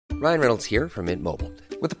Ryan Reynolds here from Mint Mobile.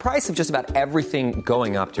 With the price of just about everything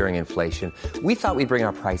going up during inflation, we thought we'd bring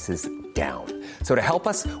our prices down. So to help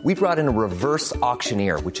us, we brought in a reverse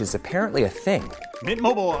auctioneer, which is apparently a thing. Mint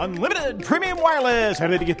Mobile Unlimited Premium Wireless. How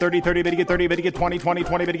to get 30, 30, bit to get 30, bit to get 20, 20,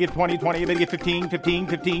 20, bit to get 20, 20, bit to get 15, 15,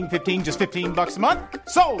 15, 15, just $15 a month?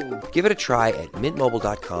 Sold! Give it a try at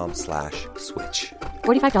mintmobile.com/switch.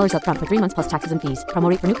 $45 up front for 3 months plus taxes and fees. Promo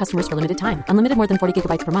rate for new customers for limited time. Unlimited more than 40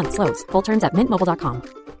 gigabytes per month. Slows full terms at mintmobile.com.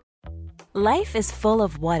 Life is full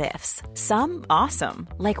of what-ifs. Some awesome,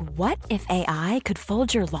 like what if AI could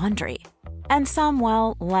fold your laundry? And some,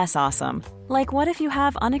 well, less awesome, like what if you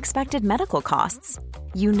have unexpected medical costs?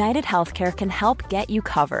 United Healthcare can help get you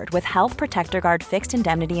covered with Health Protector Guard fixed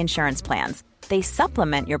indemnity insurance plans. They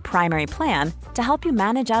supplement your primary plan to help you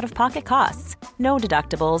manage out-of-pocket costs. No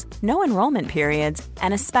deductibles, no enrollment periods,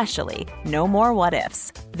 and especially no more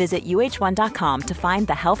what-ifs. Visit uh1.com to find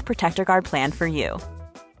the Health Protector Guard plan for you.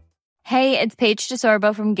 Hey, it's Paige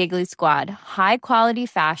DeSorbo from Giggly Squad. High quality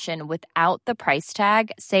fashion without the price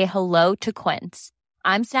tag. Say hello to Quince.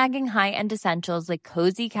 I'm snagging high-end essentials like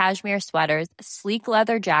cozy cashmere sweaters, sleek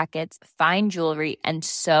leather jackets, fine jewelry, and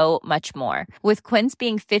so much more. With Quince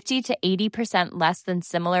being 50 to 80% less than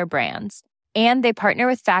similar brands. And they partner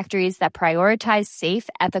with factories that prioritize safe,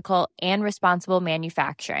 ethical, and responsible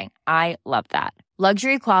manufacturing. I love that.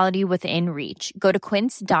 Luxury quality within reach. Go to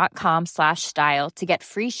quince.com/style to get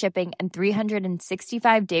free shipping and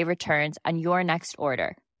 365-day returns on your next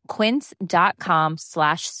order.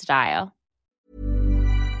 Quince.com/style.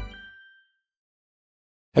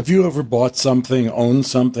 Have you ever bought something, owned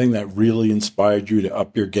something that really inspired you to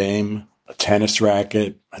up your game? A tennis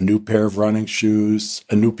racket, a new pair of running shoes,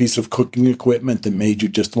 a new piece of cooking equipment that made you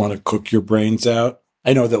just want to cook your brains out?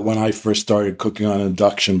 I know that when I first started cooking on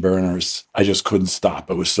induction burners, I just couldn't stop.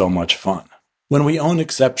 It was so much fun. When we own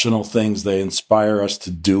exceptional things, they inspire us to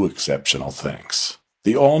do exceptional things.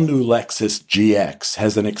 The all-new Lexus GX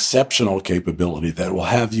has an exceptional capability that will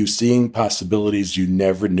have you seeing possibilities you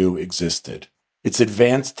never knew existed. Its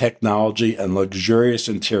advanced technology and luxurious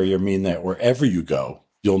interior mean that wherever you go,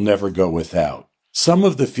 you'll never go without. Some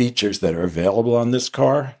of the features that are available on this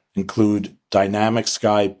car include dynamic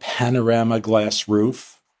sky panorama glass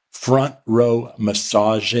roof, front row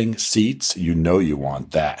massaging seats, you know you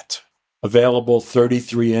want that. Available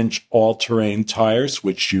 33-inch all-terrain tires,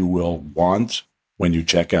 which you will want when you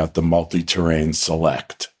check out the multi-terrain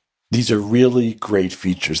Select. These are really great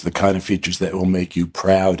features, the kind of features that will make you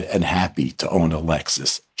proud and happy to own a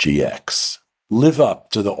Lexus GX. Live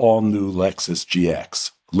up to the all-new Lexus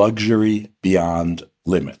GX. Luxury beyond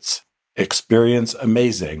limits. Experience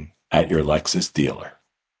amazing at your Lexus dealer.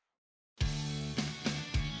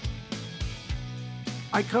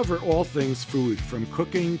 I cover all things food, from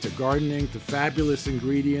cooking to gardening to fabulous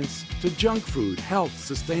ingredients to junk food, health,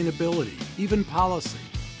 sustainability, even policy.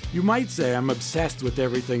 You might say I'm obsessed with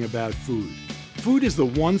everything about food. Food is the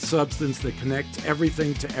one substance that connects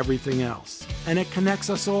everything to everything else, and it connects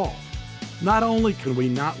us all. Not only can we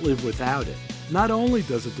not live without it, not only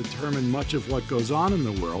does it determine much of what goes on in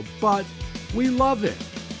the world, but we love it.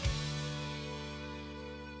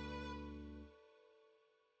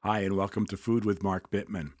 Hi, and welcome to Food with Mark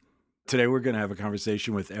Bittman. Today we're going to have a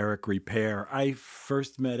conversation with Eric Ripert. I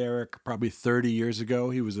first met Eric probably 30 years ago.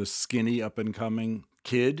 He was a skinny, up-and-coming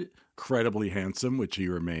kid, incredibly handsome, which he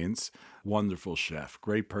remains. Wonderful chef,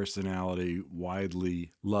 great personality,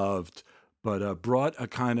 widely loved, but brought a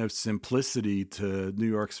kind of simplicity to New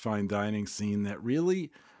York's fine dining scene that really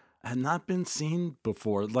had not been seen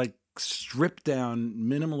before, like stripped down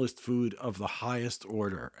minimalist food of the highest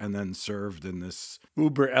order and then served in this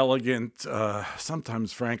uber elegant,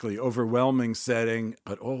 sometimes frankly overwhelming setting,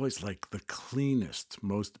 but always like the cleanest,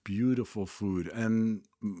 most beautiful food. And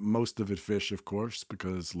most of it fish, of course,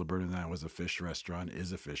 because Le Bernardin was a fish restaurant,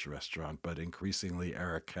 is a fish restaurant, but increasingly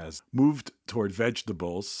Eric has moved toward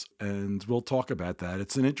vegetables, and we'll talk about that.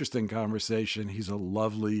 It's an interesting conversation. He's a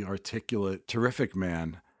lovely, articulate, terrific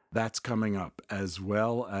man. That's coming up, as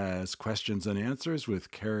well as questions and answers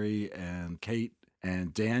with Carrie and Kate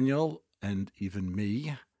and Daniel and even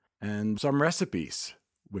me, and some recipes,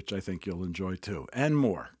 which I think you'll enjoy too, and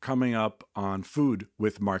more coming up on Food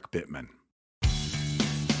with Mark Bittman.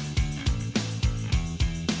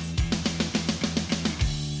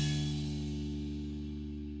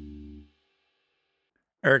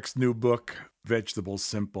 Eric's new book, Vegetables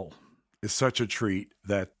Simple, is such a treat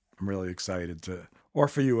that I'm really excited to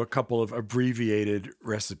offer you a couple of abbreviated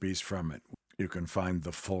recipes from it. You can find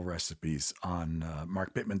the full recipes on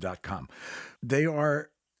markbittman.com. They are,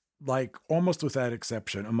 like, almost without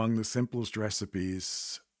exception, among the simplest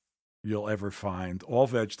recipes you'll ever find. All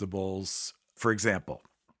vegetables. For example,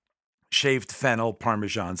 shaved fennel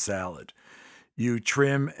Parmesan salad. You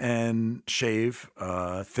trim and shave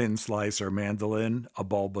a thin slice or mandolin, a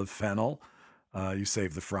bulb of fennel. You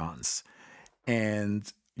save the fronds.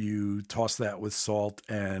 And you toss that with salt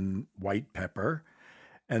and white pepper.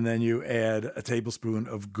 And then you add a tablespoon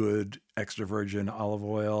of good extra virgin olive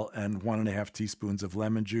oil and 1.5 teaspoons of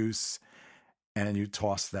lemon juice. And you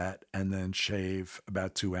toss that and then shave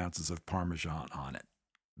about 2 ounces of Parmesan on it.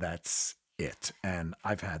 That's it. And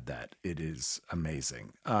I've had that. It is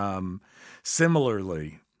amazing.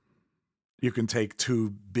 Similarly, you can take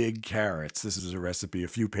 2 big carrots. This is a recipe a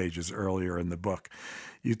few pages earlier in the book.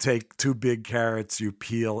 You take 2 big carrots, you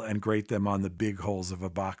peel and grate them on the big holes of a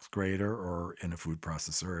box grater or in a food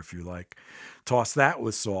processor if you like. Toss that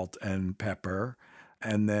with salt and pepper,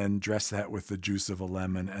 and then dress that with the juice of a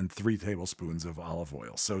lemon and 3 tablespoons of olive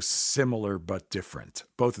oil. So similar but different.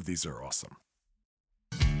 Both of these are awesome.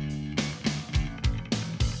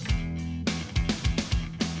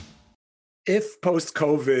 If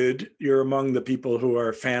post-COVID, you're among the people who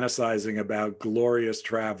are fantasizing about glorious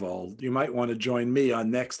travel, you might want to join me on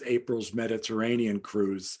next April's Mediterranean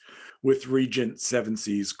cruise with Regent Seven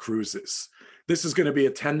Seas Cruises. This is going to be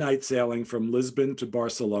a 10-night sailing from Lisbon to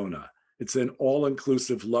Barcelona. It's an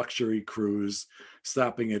all-inclusive luxury cruise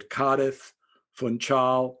stopping at Cadiz,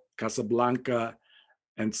 Funchal, Casablanca,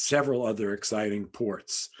 and several other exciting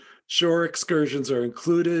ports. Shore excursions are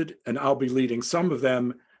included, and I'll be leading some of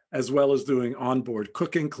them, as well as doing onboard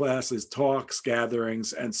cooking classes, talks,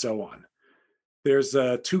 gatherings, and so on. There's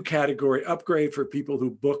a 2-category upgrade for people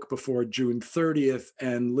who book before June 30th,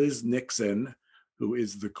 and Liz Nixon, who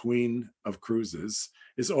is the queen of cruises,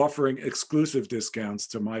 is offering exclusive discounts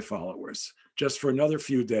to my followers just for another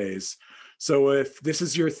few days. So if this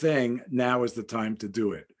is your thing, now is the time to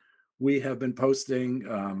do it. We have been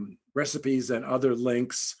posting recipes and other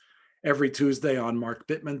links every Tuesday on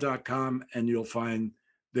markbittman.com, and you'll find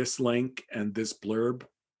this link and this blurb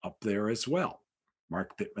up there as well,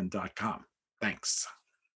 markbittman.com. Thanks.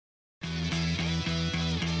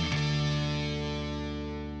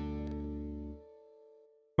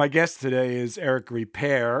 My guest today is Eric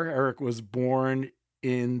Ripert. Eric was born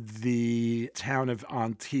in the town of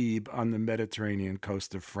Antibes on the Mediterranean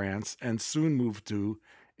coast of France and soon moved to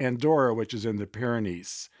Andorra, which is in the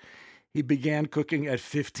Pyrenees. He began cooking at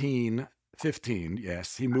 15,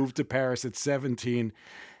 yes. He moved to Paris at 17,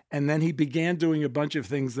 and then he began doing a bunch of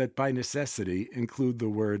things that by necessity include the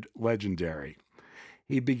word legendary.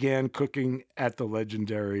 He began cooking at the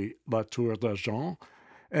legendary La Tour d'Argent,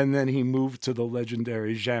 and then he moved to the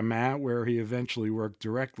legendary Jamin, where he eventually worked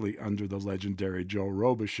directly under the legendary Joe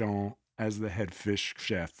Robuchon as the head fish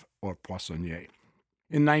chef or poissonnier.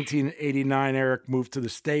 In 1989, Eric moved to the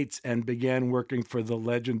States and began working for the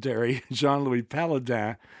legendary Jean-Louis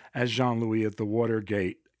Paladin as Jean-Louis at the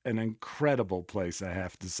Watergate. An incredible place, I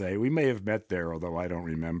have to say. We may have met there, although I don't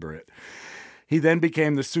remember it. He then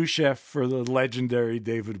became the sous chef for the legendary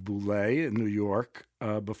David Boulay in New York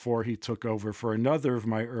before he took over for another of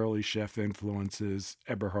my early chef influences,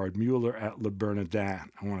 Eberhard Mueller at Le Bernardin.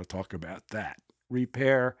 I want to talk about that.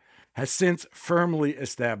 Ripert has since firmly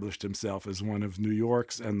established himself as one of New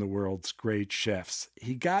York's and the world's great chefs.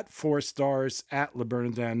 He got 4 stars at Le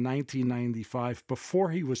Bernardin in 1995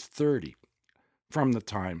 before he was 30 from the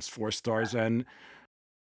Times, 4 stars, and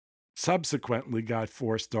subsequently got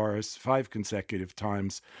 4 stars 5 consecutive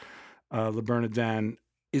times. Le Bernardin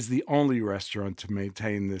is the only restaurant to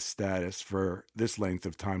maintain this status for this length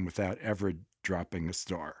of time without ever dropping a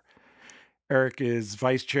star. Eric is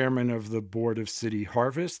vice chairman of the board of City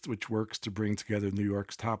Harvest, which works to bring together New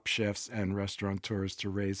York's top chefs and restaurateurs to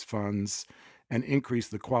raise funds and increase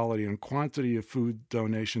the quality and quantity of food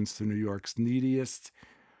donations to New York's neediest.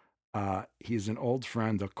 He's an old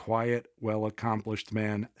friend, a quiet, well-accomplished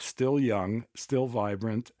man, still young, still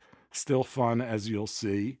vibrant, still fun, as you'll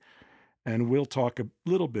see. And we'll talk a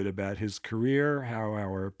little bit about his career, how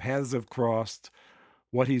our paths have crossed,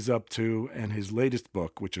 what he's up to, and his latest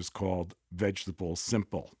book, which is called Vegetable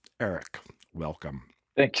Simple. Eric, welcome.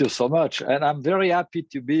 Thank you so much. And I'm very happy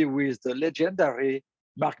to be with the legendary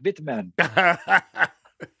Mark Bittman.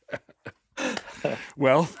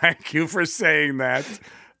 Well, thank you for saying that.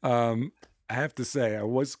 I have to say,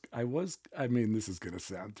 I mean, this is going to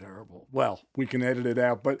sound terrible. Well, we can edit it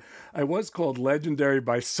out, but I was called legendary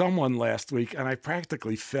by someone last week, and I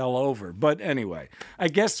practically fell over. But anyway, I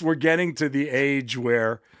guess we're getting to the age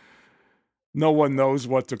where no one knows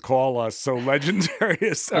what to call us. So legendary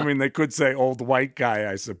is, I mean, they could say old white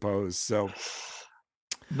guy, I suppose. So.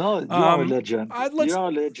 No, you are a legend. You are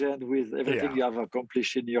a legend with everything you have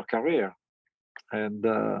accomplished in your career. And,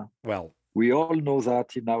 well, we all know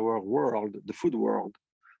that in our world, the food world.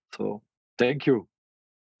 So thank you.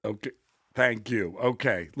 Okay. Thank you.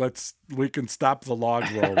 Okay, we can stop the log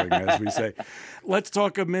rolling, as we say. Let's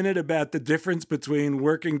talk a minute about the difference between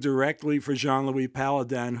working directly for Jean-Louis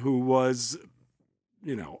Paladin, who was,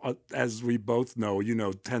 as we both know,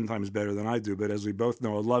 10 times better than I do, but as we both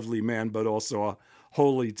know, a lovely man, but also a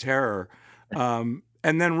holy terror. And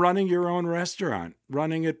then running your own restaurant,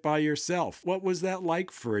 running it by yourself. What was that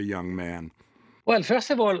like for a young man? Well, first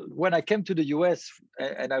of all, when I came to the US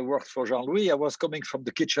and I worked for Jean-Louis, I was coming from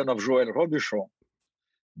the kitchen of Joël Robuchon.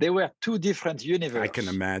 They were two different universes. I can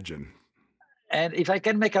imagine. And if I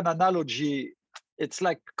can make an analogy, it's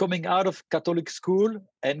like coming out of Catholic school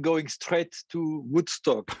and going straight to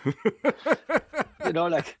Woodstock.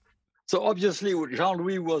 So obviously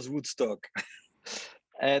Jean-Louis was Woodstock.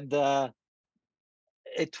 And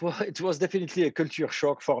it was definitely a culture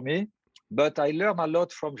shock for me. But I learned a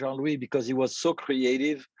lot from Jean-Louis because he was so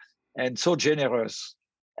creative and so generous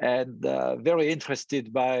and very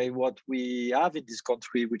interested by what we have in this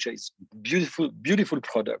country, which is beautiful, beautiful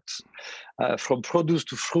products, from produce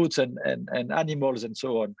to fruits and animals and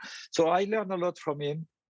so on. So I learned a lot from him.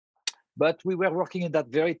 But we were working in that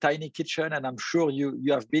very tiny kitchen, and I'm sure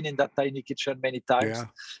you have been in that tiny kitchen many times. Yeah.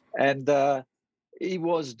 And he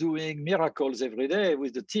was doing miracles every day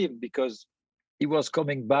with the team because he was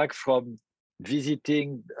coming back from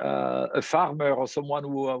visiting a farmer or someone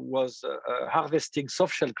who was harvesting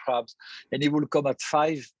softshell crabs, and he would come at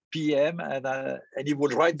 5 p.m. and he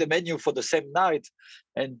would write the menu for the same night,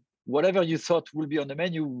 and whatever you thought would be on the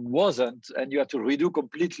menu wasn't, and you had to redo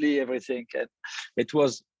completely everything, and it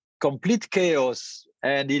was complete chaos,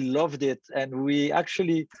 and he loved it, and we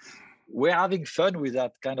actually were having fun with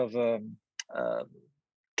that kind of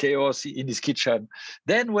chaos in his kitchen.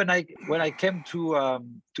 Then when I came to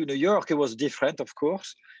New York, it was different, of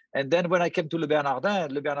course. And then when I came to Le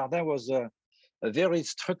Bernardin was a very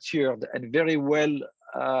structured and very well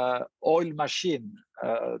oiled machine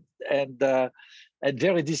and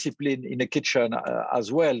very disciplined in the kitchen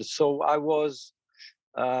as well. So I was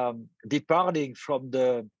departing from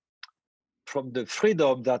the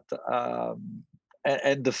freedom that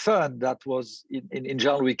and the fun that was in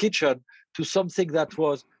Jean-Louis kitchen to something that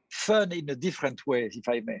was fun in a different way, if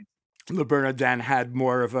I may. Le Bernardin had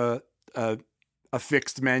more of a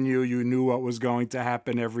fixed menu. You knew what was going to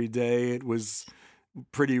happen every day. It was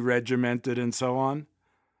pretty regimented and so on.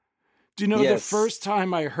 Do you know, yes. The first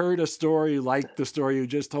time I heard a story like the story you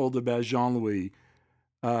just told about Jean-Louis,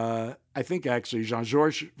 I think actually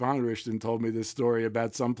Jean-Georges Van Richten told me this story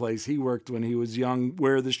about someplace he worked when he was young,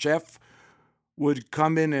 where the chef would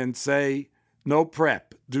come in and say, "No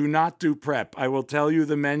prep. Do not do prep. I will tell you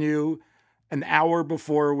the menu an hour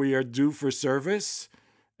before we are due for service,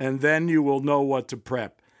 and then you will know what to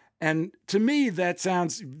prep." And to me, that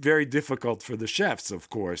sounds very difficult for the chefs, of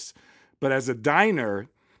course. But as a diner,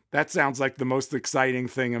 that sounds like the most exciting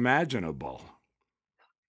thing imaginable.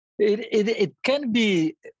 It can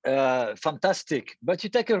be fantastic, but you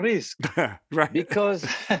take a risk. Right. Because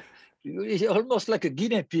it's almost like a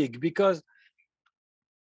guinea pig, because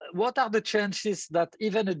what are the chances that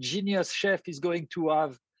even a genius chef is going to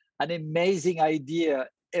have an amazing idea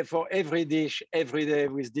for every dish every day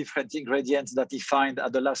with different ingredients that he finds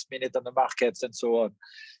at the last minute on the markets and so on?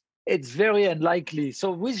 It's very unlikely.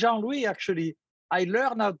 So with Jean-Louis, actually, I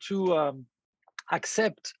learned how to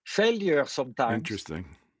accept failure sometimes. Interesting.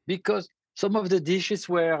 Because some of the dishes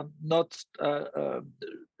were not,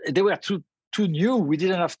 they were too new. We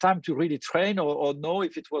didn't have time to really train or know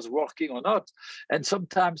if it was working or not. And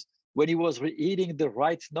sometimes when he was eating the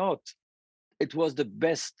right note, it was the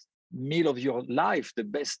best meal of your life, the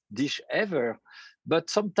best dish ever. But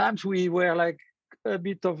sometimes we were like a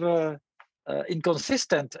bit of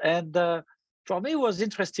inconsistent. And for me, it was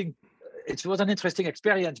interesting. It was an interesting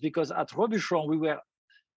experience because at Robuchon,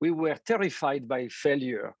 we were terrified by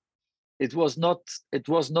failure. It was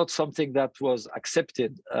not something that was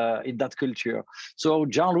accepted in that culture. So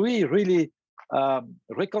Jean-Louis really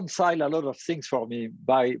reconciled a lot of things for me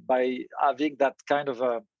by having that kind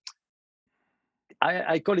of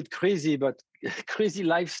I call it crazy, but crazy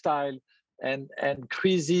lifestyle and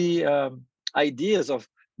crazy ideas of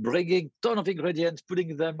bringing a ton of ingredients,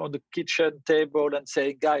 putting them on the kitchen table and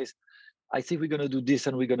saying, "Guys, I think we're going to do this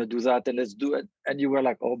and we're going to do that and let's do it." And you were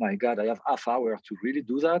like, "Oh my God, I have half hour to really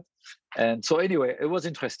do that." And so anyway, it was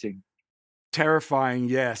interesting. Terrifying,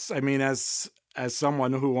 yes. I mean, as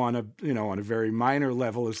someone who on a very minor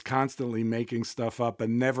level is constantly making stuff up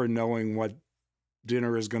and never knowing what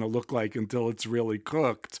dinner is going to look like until it's really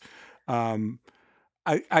cooked.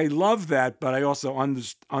 I love that, but I also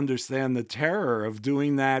understand the terror of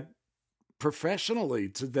doing that professionally,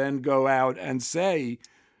 to then go out and say,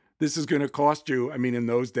 this is going to cost you, I mean, in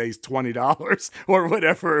those days, $20 or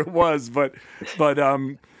whatever it was. But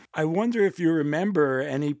I wonder if you remember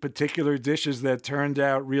any particular dishes that turned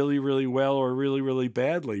out really, really well or really, really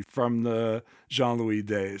badly from the Jean-Louis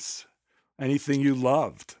days. Anything you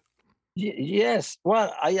loved? Yes.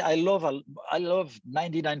 Well, I love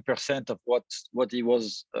 99% of what he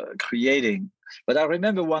was creating. But I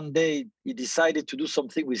remember one day he decided to do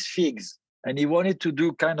something with figs, and he wanted to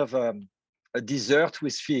do kind of a dessert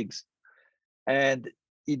with figs. And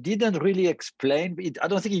he didn't really explain. I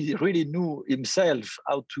don't think he really knew himself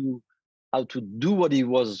how to do what he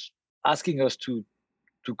was asking us to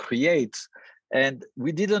create. And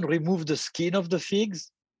we didn't remove the skin of the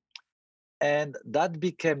figs, and that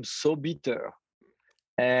became so bitter,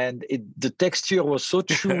 and the texture was so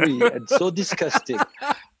chewy and so disgusting.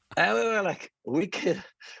 And we were like, we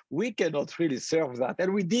cannot really serve that,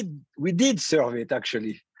 and we did serve it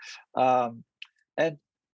actually. And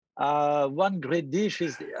one great dish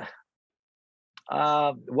is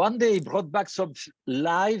one day he brought back some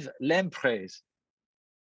live lampreys.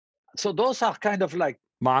 So those are kind of like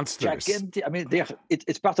monsters. Gigantic. I mean,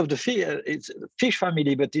 it's part of the fish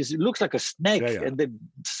family, but it looks like a snake, and they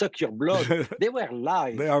suck your blood. They were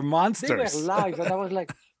live. They are monsters. They were live, and I was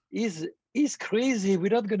like, he's crazy.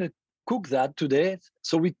 We're not going to cook that today.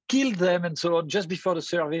 So we killed them and so on just before the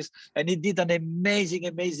service, and he did an amazing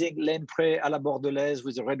lamprey à la bordelaise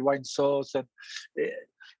with a red wine sauce,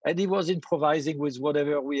 and he was improvising with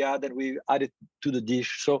whatever we had, and we added to the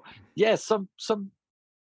dish. So yes, some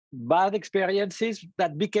bad experiences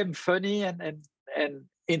that became funny and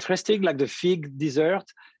interesting, like the fig dessert,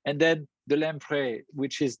 and then the lamprey,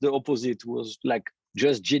 which is the opposite, was like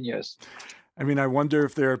just genius. I mean, I wonder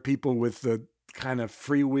if there are people with the kind of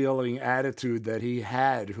freewheeling attitude that he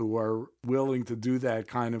had who are willing to do that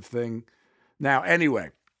kind of thing now.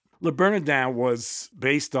 Anyway, Le Bernardin was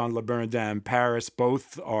based on Le Bernardin in Paris.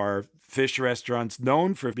 Both are fish restaurants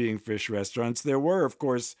known for being fish restaurants. There were, of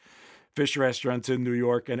course, fish restaurants in New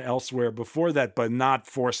York and elsewhere before that, but not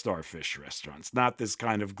four-star fish restaurants, not this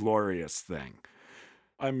kind of glorious thing.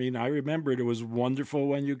 I mean, I remember it was wonderful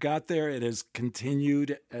when you got there. It has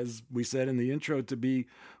continued, as we said in the intro, to be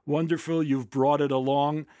wonderful. You've brought it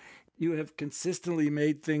along. You have consistently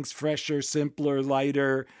made things fresher, simpler,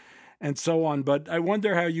 lighter, and so on. But I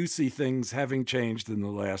wonder how you see things having changed in the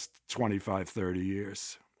last 25, 30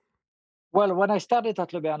 years. Well, when I started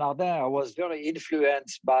at Le Bernardin, I was very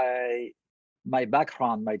influenced by my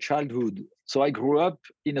background, my childhood. So I grew up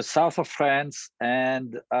in the south of France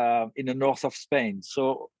and in the north of Spain.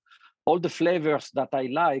 So all the flavors that I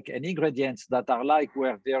like and ingredients that I like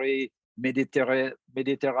were very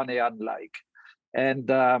Mediterranean-like.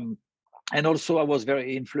 And also I was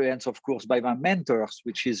very influenced, of course, by my mentors,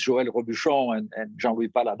 which is Joël Robuchon and Jean-Louis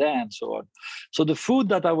Palladin and so on. So the food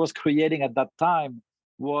that I was creating at that time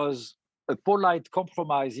was a polite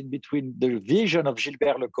compromise in between the vision of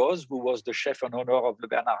Gilbert Lecause, who was the chef in honor of Le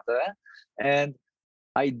Bernardin, and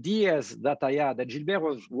ideas that I had. And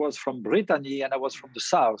Gilbert was from Brittany and I was from the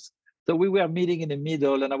south. So we were meeting in the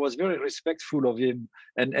middle, and I was very respectful of him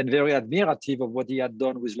and very admirative of what he had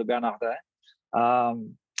done with Le Bernardin.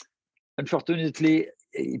 Unfortunately,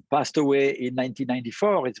 he passed away in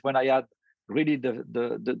 1994. It's when I had really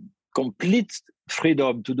the complete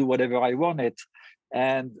freedom to do whatever I wanted.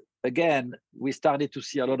 And again, we started to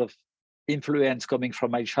see a lot of influence coming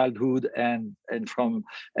from my childhood and from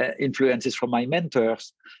influences from my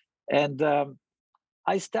mentors. And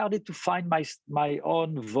I started to find my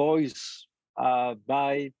own voice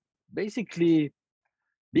by basically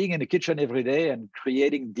being in the kitchen every day and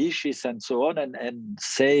creating dishes and so on, and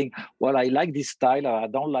saying, well, I like this style, or I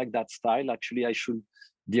don't like that style. Actually, I should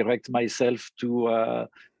direct myself to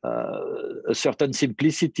a certain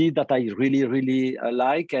simplicity that I really, really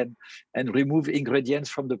like, and remove ingredients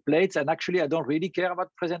from the plates. And actually, I don't really care about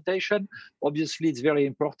presentation. Obviously, it's very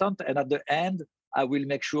important. And at the end, I will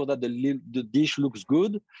make sure that the dish looks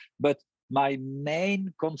good. But my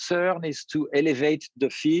main concern is to elevate the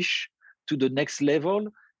fish to the next level,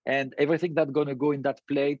 and everything that's going to go in that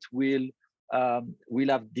plate will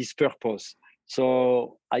have this purpose.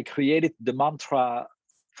 So I created the mantra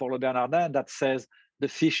for Le Bernardin that says the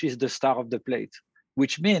fish is the star of the plate,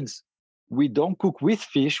 which means we don't cook with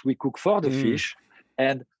fish, we cook for the fish,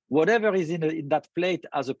 and whatever is in that plate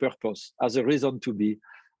has a purpose, has a reason to be.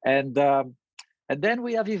 And then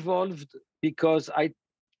we have evolved, because I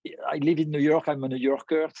live in New York. I'm a New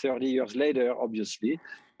Yorker 30 years later, obviously.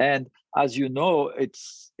 And as you know,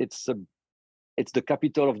 it's it's the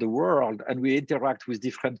capital of the world, and we interact with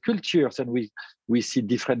different cultures, and we see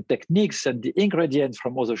different techniques and the ingredients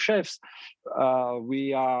from other chefs. We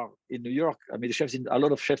are in New York. I mean, a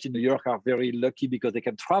lot of chefs in New York are very lucky because they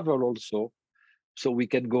can travel also. So we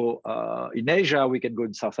can go in Asia, we can go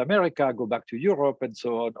in South America, go back to Europe, and so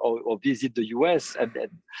on, or visit the US and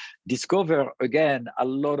discover again a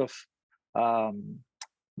lot of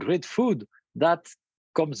great food that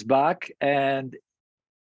comes back and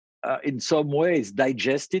in some ways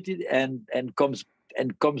digested it and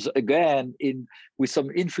comes again in with some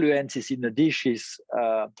influences in the dishes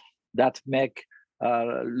that make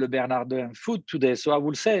Le Bernardin food today. So I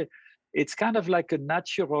would say it's kind of like a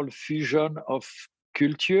natural fusion of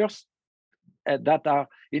cultures that are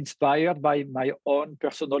inspired by my own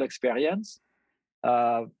personal experience.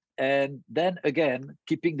 And then again,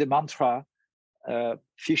 keeping the mantra,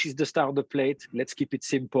 fish is the star of the plate. Let's keep it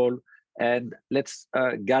simple and let's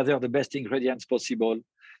gather the best ingredients possible.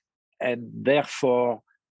 And therefore,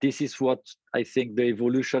 this is what I think the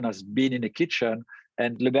evolution has been in the kitchen.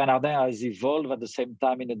 And Le Bernardin has evolved at the same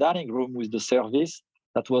time in the dining room with the service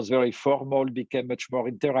that was very formal, became much more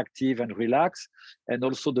interactive and relaxed. And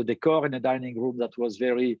also the decor in the dining room that was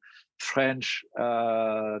very French,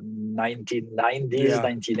 1990s,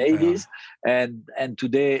 1980s. And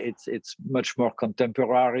today it's much more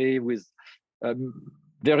contemporary with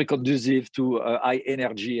very conducive to high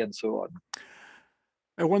energy and so on.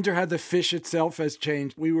 I wonder how the fish itself has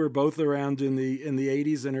changed. We were both around in the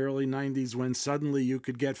 80s and early 90s when suddenly you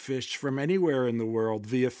could get fish from anywhere in the world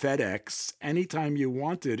via FedEx anytime you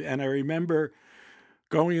wanted. And I remember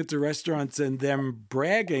going into restaurants and them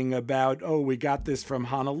bragging about, oh, we got this from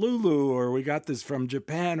Honolulu, or we got this from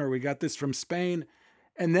Japan, or we got this from Spain.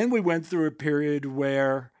 And then we went through a period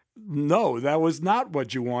where no, that was not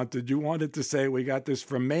what you wanted. You wanted to say, we got this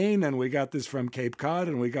from Maine, and we got this from Cape Cod,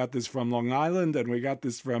 and we got this from Long Island, and we got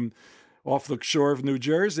this from off the shore of New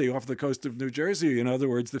Jersey, off the coast of New Jersey. In other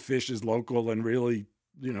words, the fish is local and really,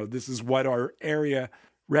 this is what our area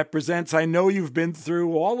represents. I know you've been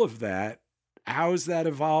through all of that. How has that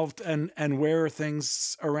evolved, and where are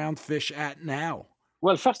things around fish at now?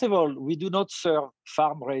 Well, first of all, we do not serve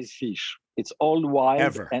farm-raised fish. It's all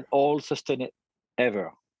wild and all sustainable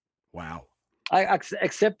ever. Wow.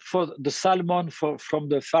 Except for the salmon from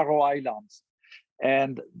the Faroe Islands.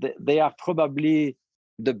 And they are probably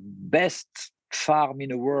the best farm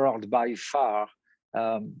in the world by far.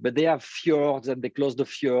 But they have fjords and they close the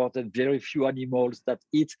fjord and very few animals that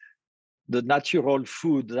eat the natural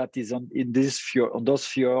food that is on those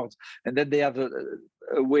fjords. And then they have a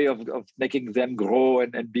way of making them grow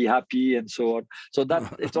and be happy and so on. So that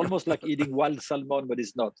it's almost like eating wild salmon, but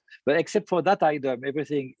it's not. But except for that item,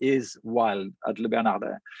 everything is wild at Le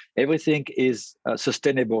Bernardin. Everything is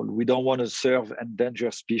sustainable. We don't want to serve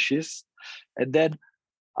endangered species. And then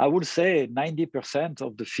I would say 90%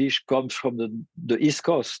 of the fish comes from the East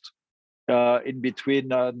Coast, in between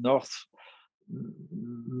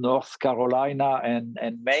North Carolina and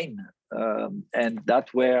Maine, and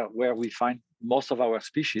that's where we find most of our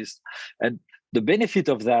species. And the benefit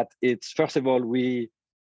of that is, first of all, we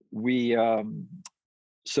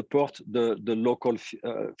support the local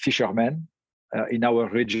fishermen in our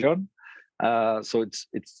region, so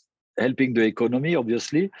it's helping the economy,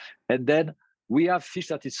 obviously. And then we have fish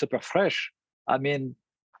that is super fresh. I mean,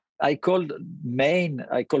 I called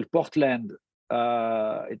Portland,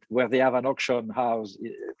 where they have an auction house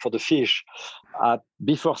for the fish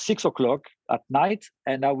before 6 o'clock at night,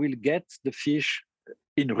 and I will get the fish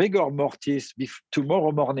in rigor mortis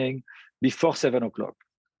tomorrow morning before 7 o'clock.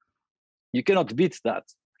 You cannot beat that.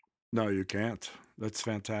 No, you can't. That's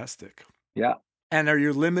fantastic. Yeah. And are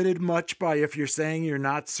you limited much by, if you're saying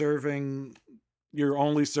you're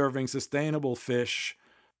only serving sustainable fish,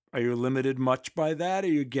 are you limited much by that? Are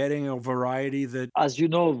you getting a variety that... As you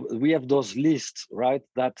know, we have those lists, right,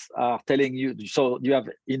 that are telling you, so you have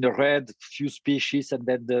in the red few species, and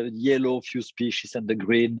then the yellow few species, and the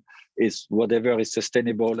green is whatever is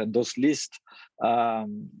sustainable. And those lists are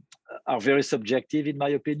very subjective, in my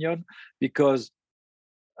opinion, because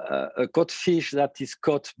a caught fish that is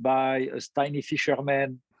caught by a tiny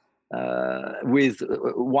fisherman with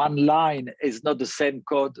one line is not the same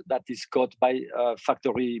cod that is caught by a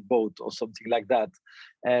factory boat or something like that.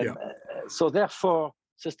 And so therefore,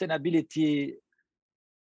 sustainability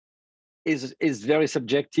is very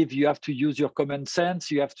subjective. You have to use your common sense.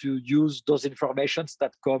 You have to use those informations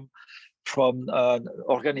that come from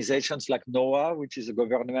organizations like NOAA, which is a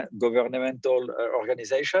governmental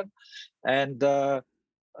organization. And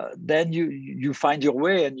then you find your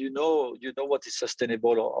way, and you know what is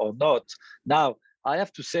sustainable or not. Now, I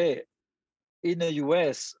have to say, in the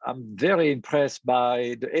US, I'm very impressed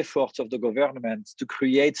by the efforts of the government to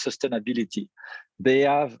create sustainability. They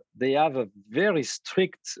have a very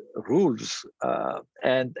strict rules,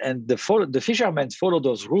 and the fishermen follow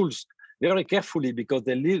those rules very carefully because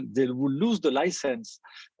they will lose the license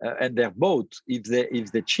and their boat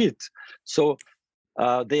if they cheat. So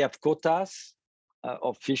they have quotas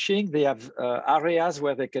of fishing. They have areas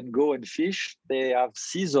where they can go and fish. They have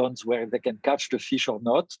seasons where they can catch the fish or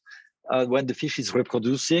not. When the fish is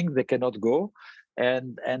reproducing, they cannot go,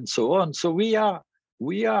 and so on. So we are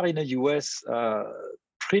in the US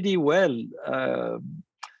pretty well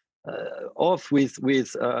off with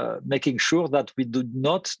making sure that we do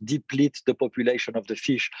not deplete the population of the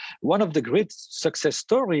fish. One of the great success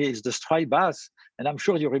stories is the striped bass, and I'm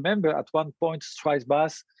sure you remember at one point striped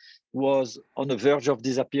bass was on the verge of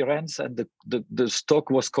disappearance, and the stock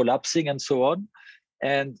was collapsing and so on.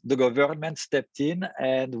 And the government stepped in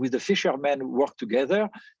and with the fishermen worked together.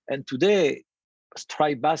 And today,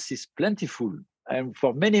 striped bass is plentiful. And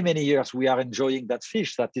for many, many years, we are enjoying that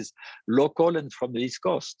fish that is local and from the East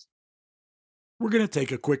Coast. We're going to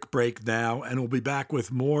take a quick break now, and we'll be back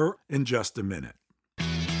with more in just a minute.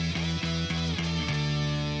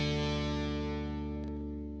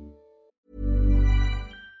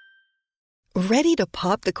 Ready to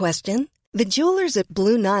pop the question? The jewelers at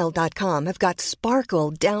BlueNile.com have got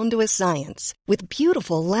sparkle down to a science with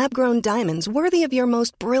beautiful lab-grown diamonds worthy of your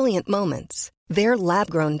most brilliant moments. Their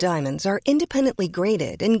lab-grown diamonds are independently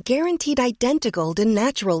graded and guaranteed identical to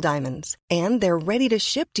natural diamonds, and they're ready to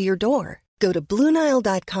ship to your door. Go to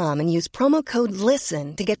BlueNile.com and use promo code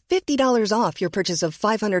LISTEN to get $50 off your purchase of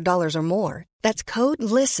 $500 or more. That's code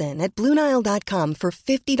LISTEN at BlueNile.com for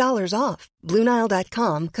 $50 off.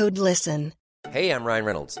 BlueNile.com, code LISTEN. Hey, I'm Ryan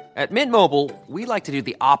Reynolds. At Mint Mobile, we like to do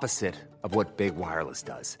the opposite of what Big Wireless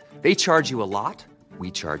does. They charge you a lot,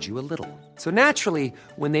 we charge you a little. So naturally,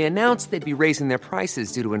 when they announced they'd be raising their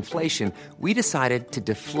prices due to inflation, we decided to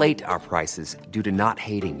deflate our prices due to not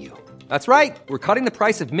hating you. That's right. We're cutting the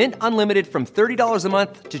price of Mint Unlimited from $30 a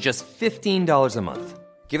month to just $15 a month.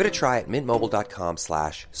 Give it a try at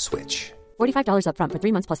mintmobile.com/switch. $45 up front for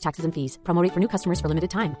 3 months plus taxes and fees. Promo rate for new customers for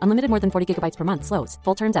limited time. Unlimited more than 40 gigabytes per month slows.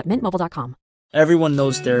 Full terms at mintmobile.com. Everyone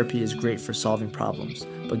knows therapy is great for solving problems,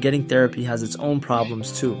 but getting therapy has its own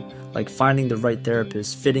problems too, like finding the right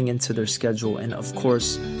therapist, fitting into their schedule, and of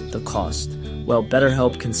course, the cost. Well,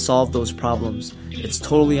 BetterHelp can solve those problems. It's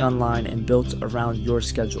totally online and built around your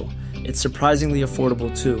schedule. It's surprisingly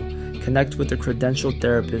affordable too. Connect with a credentialed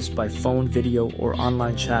therapist by phone, video, or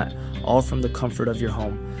online chat, all from the comfort of your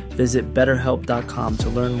home. Visit BetterHelp.com to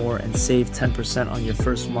learn more and save 10% on your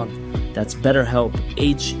first month. That's BetterHelp,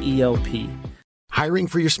 H-E-L-P. Hiring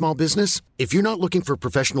for your small business? If you're not looking for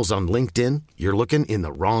professionals on LinkedIn, you're looking in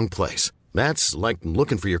the wrong place. That's like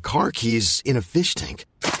looking for your car keys in a fish tank.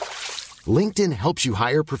 LinkedIn helps you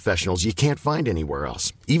hire professionals you can't find anywhere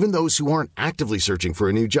else, even those who aren't actively searching for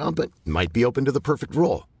a new job but might be open to the perfect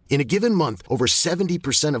role. In a given month, over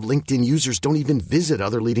 70% of LinkedIn users don't even visit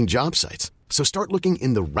other leading job sites. So start looking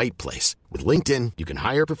in the right place. With LinkedIn, you can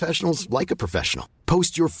hire professionals like a professional.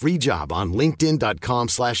 Post your free job on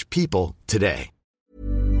linkedin.com/people today.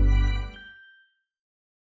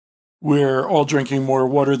 We're all drinking more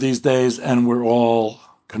water these days, and we're all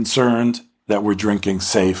concerned that we're drinking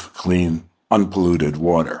safe, clean, unpolluted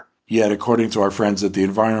water. Yet, according to our friends at the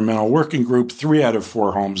Environmental Working Group, 3 out of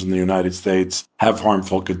 4 homes in the United States have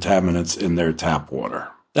harmful contaminants in their tap water.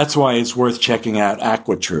 That's why it's worth checking out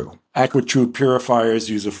AquaTrue. AquaTrue purifiers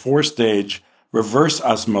use a 4-stage reverse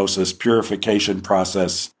osmosis purification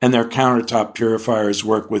process, and their countertop purifiers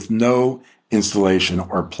work with no installation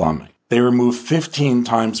or plumbing. They remove 15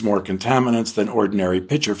 times more contaminants than ordinary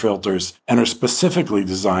pitcher filters and are specifically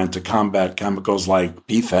designed to combat chemicals like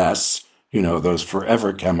PFAS, those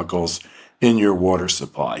forever chemicals, in your water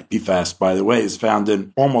supply. PFAS, by the way, is found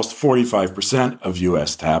in almost 45% of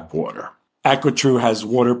U.S. tap water. AquaTrue has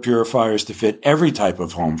water purifiers to fit every type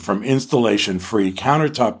of home, from installation-free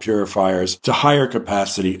countertop purifiers to higher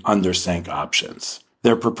capacity under-sink options.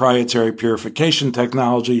 Their proprietary purification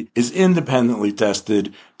technology is independently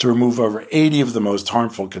tested to remove over 80 of the most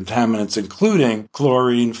harmful contaminants, including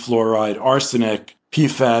chlorine, fluoride, arsenic,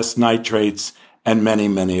 PFAS, nitrates, and many,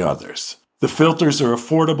 many others. The filters are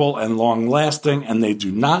affordable and long-lasting, and they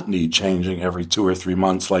do not need changing every 2 or 3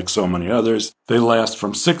 months like so many others. They last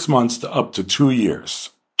from 6 months to up to 2 years.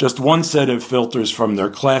 Just one set of filters from their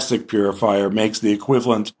classic purifier makes the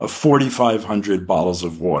equivalent of 4,500 bottles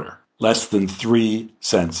of water. Less than 3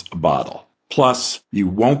 cents a bottle. Plus, you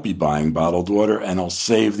won't be buying bottled water, and it'll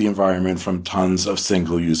save the environment from tons of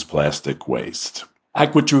single-use plastic waste.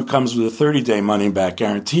 AquaTrue comes with a 30-day money-back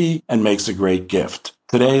guarantee and makes a great gift.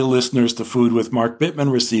 Today, listeners to Food with Mark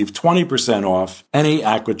Bittman receive 20% off any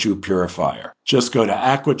AquaTrue purifier. Just go to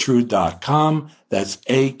aquatrue.com, that's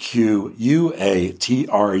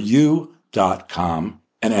AQUATRU.com,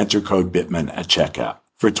 and enter code Bittman at checkout.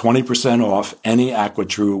 For 20% off any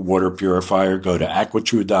AquaTrue water purifier, go to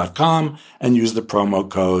aquatrue.com and use the promo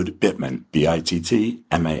code Bittman,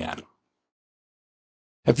 BITTMAN.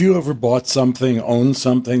 Have you ever bought something, owned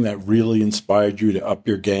something that really inspired you to up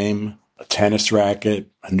your game? A tennis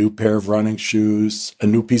racket, a new pair of running shoes, a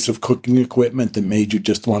new piece of cooking equipment that made you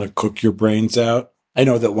just want to cook your brains out? I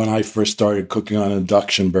know that when I first started cooking on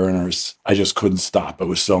induction burners, I just couldn't stop. It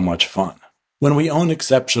was so much fun. When we own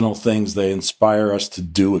exceptional things, they inspire us to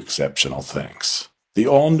do exceptional things. The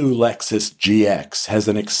all-new Lexus GX has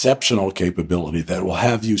an exceptional capability that will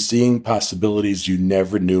have you seeing possibilities you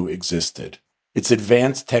never knew existed. Its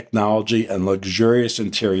advanced technology and luxurious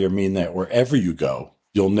interior mean that wherever you go,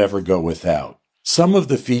 you'll never go without. Some of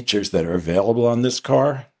the features that are available on this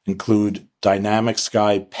car include dynamic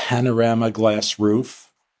sky panorama glass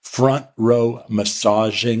roof, front row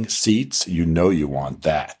massaging seats, you know you want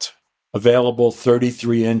that. Available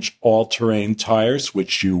 33-inch all-terrain tires,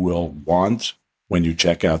 which you will want when you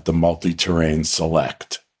check out the Multi-Terrain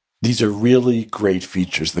Select. These are really great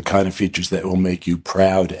features, the kind of features that will make you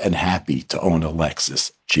proud and happy to own a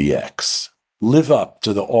Lexus GX. Live up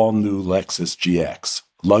to the all-new Lexus GX,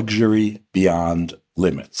 luxury beyond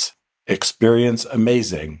limits. Experience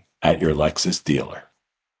amazing at your Lexus dealer.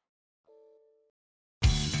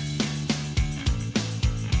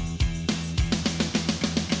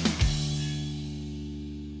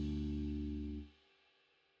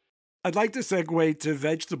 I'd like to segue to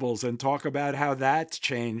vegetables and talk about how that's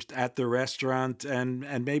changed at the restaurant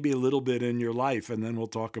and maybe a little bit in your life, and then we'll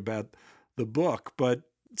talk about the book. But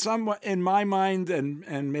somewhat in my mind,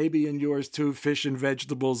 and maybe in yours too, fish and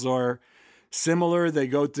vegetables are similar. They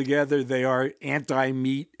go together. They are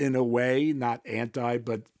anti-meat in a way, not anti,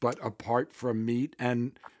 but apart from meat,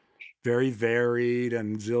 and very varied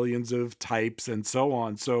and zillions of types and so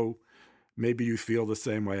on. So maybe you feel the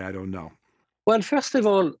same way. I don't know. Well, first of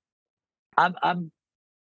all, I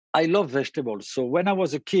love vegetables. So when I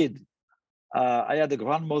was a kid, I had a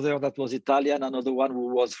grandmother that was Italian, another one who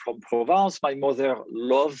was from Provence. My mother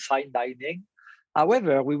loved fine dining.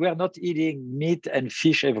 However, we were not eating meat and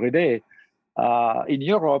fish every day. In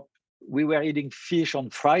Europe, we were eating fish on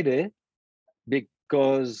Friday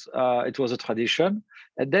because it was a tradition.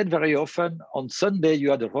 And then very often on Sunday, you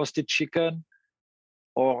had a roasted chicken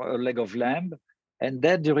or a leg of lamb. And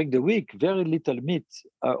then during the week, very little meat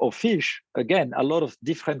or fish. Again, a lot of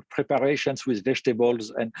different preparations with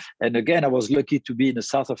vegetables. And again, I was lucky to be in the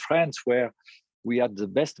south of France where we had the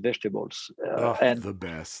best vegetables. And the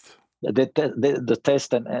best. The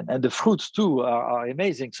taste and the fruits too are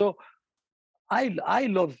amazing. So I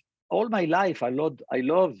love, all my life, I love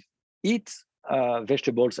eat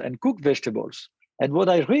vegetables and cook vegetables. And what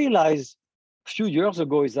I realized a few years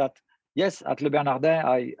ago is that yes, at Le Bernardin,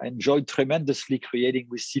 I enjoy tremendously creating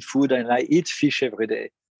with seafood and I eat fish every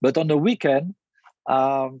day. But on the weekend,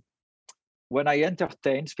 when I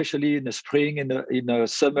entertain, especially in the spring, in the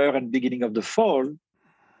summer and beginning of the fall,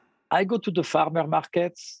 I go to the farmer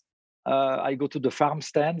markets, I go to the farm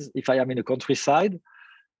stands if I am in the countryside,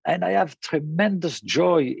 and I have tremendous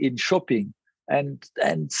joy in shopping and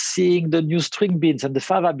seeing the new string beans and the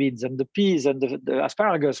fava beans and the peas and the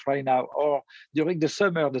asparagus right now, or during the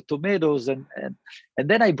summer, the tomatoes. And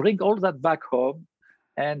then I bring all that back home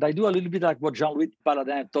and I do a little bit like what Jean-Louis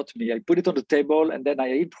Paladin taught me. I put it on the table and then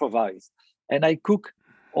I improvise. And I cook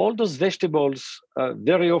all those vegetables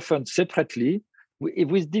very often separately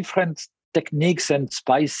with different techniques and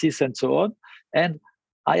spices and so on. And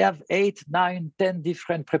I have 8, 9, 10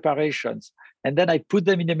 different preparations. And then I put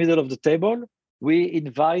them in the middle of the table. We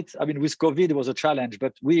invite, with COVID, it was a challenge,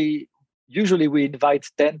 but we invite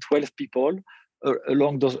 10, 12 people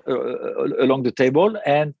along the table.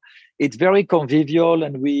 And it's very convivial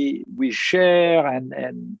and we share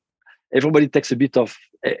and everybody takes a bit of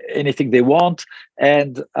anything they want.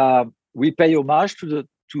 And we pay homage to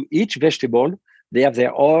each vegetable. They have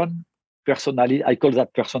their own personality. I call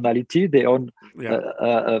that personality, their own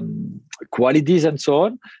qualities and so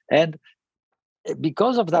on. And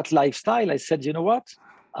because of that lifestyle, I said, you know what?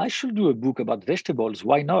 I should do a book about vegetables.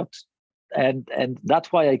 Why not? And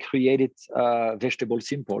that's why I created Vegetable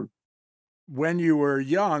Simple. When you were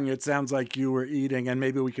young, it sounds like you were eating, and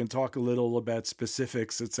maybe we can talk a little about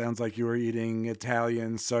specifics. It sounds like you were eating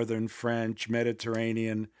Italian, Southern French,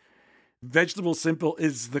 Mediterranean. Vegetable Simple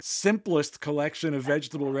is the simplest collection of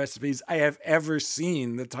vegetable recipes I have ever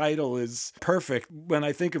seen. The title is perfect. When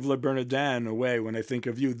I think of Le Bernardin, in a way, when I think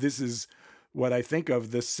of you, this is what I think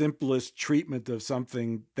of, the simplest treatment of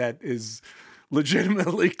something that is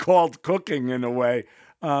legitimately called cooking in a way.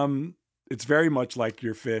 It's very much like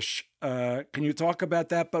your fish. Can you talk about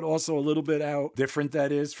that, but also a little bit how different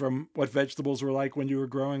that is from what vegetables were like when you were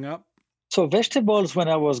growing up? So vegetables, when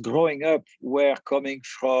I was growing up, were coming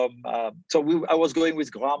from. I was going with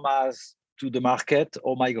grandmas to the market,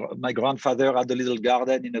 or my grandfather had a little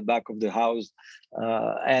garden in the back of the house,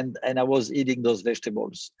 and I was eating those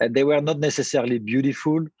vegetables, and they were not necessarily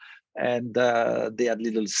beautiful, and they had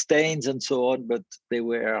little stains and so on, but they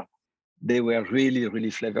were really,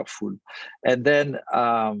 really flavorful. And then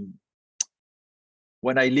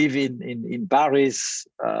when I live in Paris,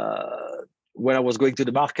 when I was going to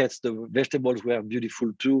the markets, the vegetables were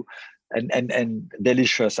beautiful too, and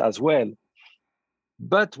delicious as well.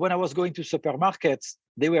 But when I was going to supermarkets,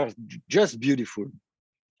 they were just beautiful.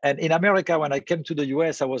 And in America, when I came to the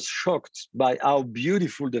US, I was shocked by how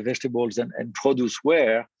beautiful the vegetables and produce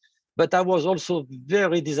were. But I was also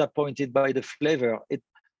very disappointed by the flavor.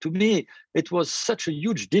 To me, it was such a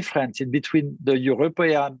huge difference in between the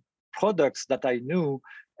European products that I knew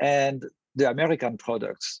and the American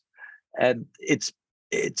products. And it's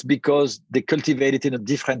because they cultivate it in a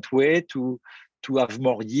different way to have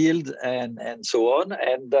more yield and so on.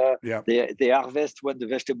 And they harvest when the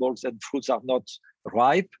vegetables and fruits are not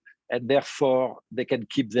ripe, and therefore they can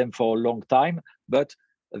keep them for a long time. But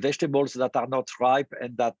vegetables that are not ripe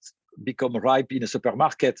and that become ripe in a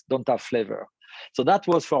supermarket don't have flavor. So that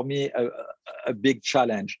was for me a big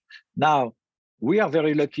challenge. Now, we are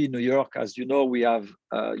very lucky in New York. As you know, we have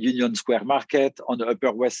Union Square Market on the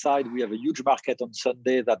Upper West Side. We have a huge market on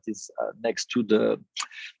Sunday that is next to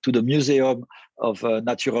the Museum of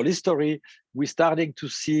Natural History. We're starting to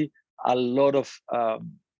see a lot of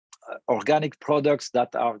organic products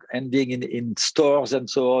that are ending in stores and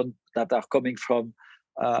so on, that are coming from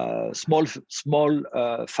small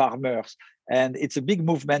farmers. And it's a big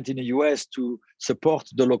movement in the US to support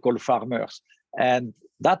the local farmers. And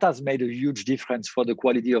that has made a huge difference for the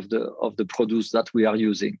quality of the produce that we are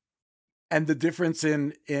using. And the difference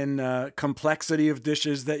in complexity of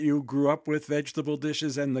dishes that you grew up with, vegetable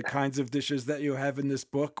dishes, and the kinds of dishes that you have in this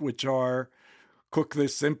book, which are cook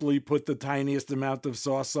this simply, put the tiniest amount of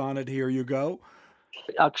sauce on it, here you go.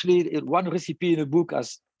 Actually, one recipe in the book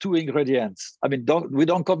has 2 ingredients. I mean, we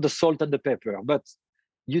don't count the salt and the pepper, but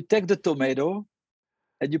you take the tomato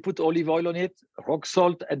and you put olive oil on it, rock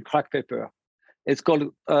salt and cracked pepper. It's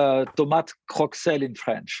called tomate croque-sel in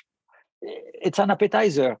French. It's an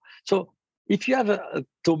appetizer. So if you have a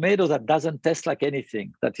tomato that doesn't taste like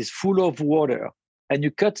anything, that is full of water, and you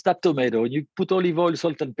cut that tomato and you put olive oil,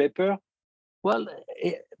 salt, and pepper, well,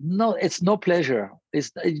 it's no pleasure.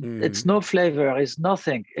 It's no flavor. It's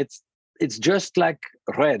nothing. It's just like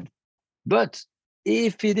red. But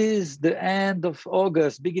if it is the end of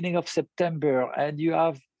August, beginning of September, and you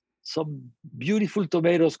have some beautiful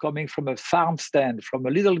tomatoes coming from a farm stand, from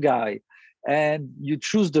a little guy, and you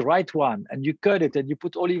choose the right one, and you cut it, and you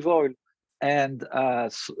put olive oil, and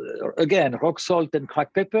again, rock salt and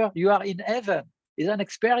cracked pepper, you are in heaven. It's an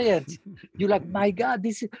experience. You're like, my God,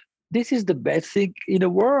 this is the best thing in the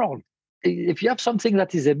world. If you have something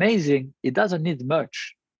that is amazing, it doesn't need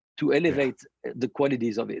much to elevate the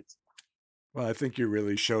qualities of it. Well, I think you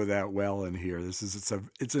really show that well in here.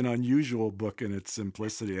 It's an unusual book in its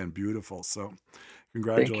simplicity and beautiful. So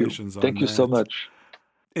congratulations on that. Thank you so much.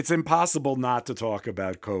 It's impossible not to talk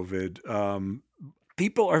about COVID.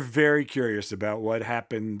 People are very curious about what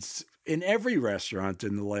happens in every restaurant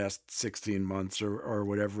in the last 16 months or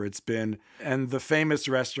whatever it's been, and the famous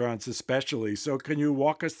restaurants especially. So can you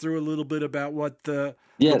walk us through a little bit about what the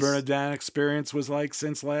Le Bernardin experience was like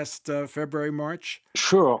since last February, March?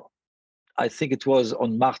 Sure. I think it was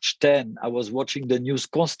on March 10. I was watching the news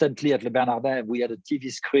constantly at Le Bernardin. We had a TV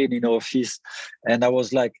screen in our office, and I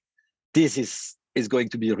was like, this is going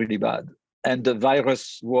to be really bad. And the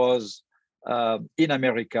virus was in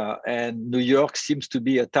America, and New York seems to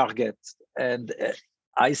be a target. And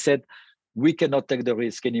I said, we cannot take the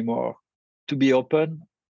risk anymore to be open.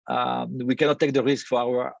 We cannot take the risk for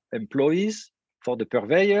our employees, for the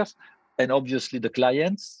purveyors, and obviously the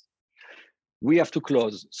clients. We have to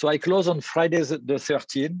close. So I closed on Friday the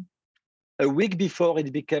 13th, a week before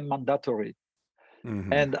it became mandatory.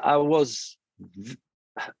 Mm-hmm. And I was,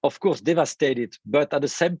 of course, devastated, but at the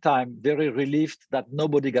same time, very relieved that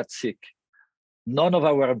nobody got sick. We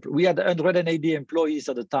had 180 employees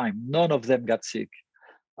at the time. None of them got sick.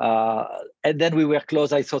 And then we were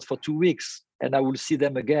closed, I thought, for 2 weeks. and I will see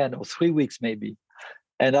them again, or 3 weeks maybe.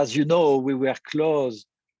 And as you know, we were closed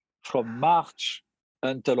from March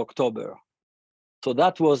until October. So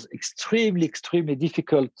that was extremely, extremely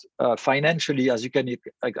difficult financially, as you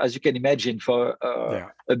can imagine, for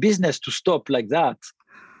a business to stop like that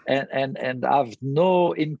and have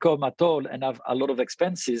no income at all and have a lot of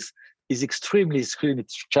expenses is extremely, extremely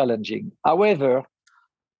challenging. However,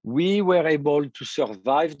 we were able to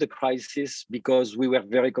survive the crisis because we were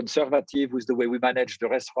very conservative with the way we managed the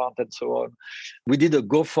restaurant and so on. We did a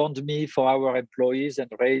GoFundMe for our employees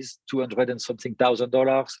and raised $200 and something thousand.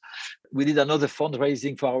 We did another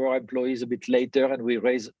fundraising for our employees a bit later, and we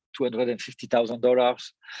raised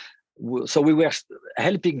 $250,000. So we were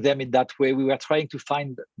helping them in that way. We were trying to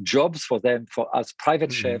find jobs for them as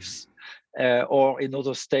private chefs or in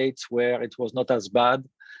other states where it was not as bad.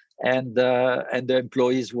 And the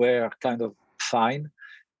employees were kind of fine.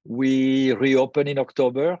 We reopened in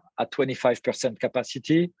October at 25%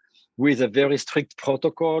 capacity with a very strict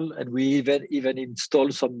protocol, and we even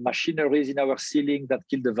installed some machineries in our ceiling that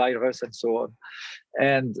killed the virus and so on.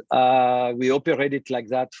 And we operated like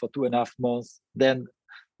that for 2.5 months. Then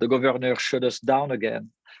the governor shut us down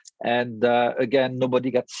again. And again,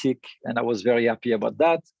 nobody got sick, and I was very happy about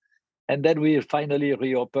that. And then we finally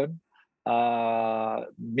reopened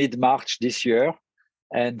mid-March this year.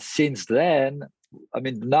 And since then, I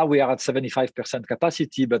mean, now we are at 75%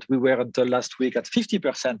 capacity, but we were until last week at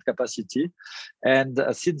 50% capacity. And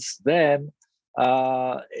since then,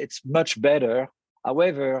 it's much better.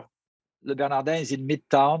 However, Le Bernardin is in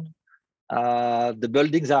Midtown. The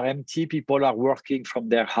buildings are empty. People are working from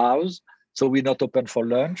their house. So we're not open for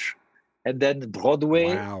lunch. And then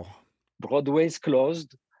Broadway is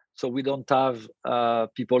closed. So we don't have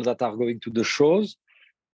people that are going to the shows.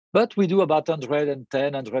 But we do about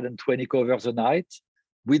 110, 120 covers a night.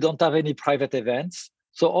 We don't have any private events.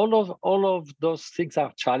 So all of those things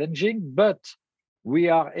are challenging, but we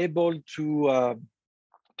are able to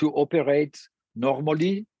operate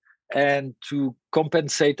normally and to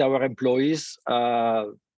compensate our employees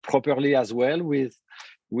properly as well with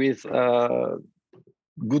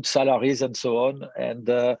good salaries and so on.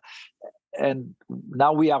 And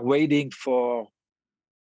now we are waiting for,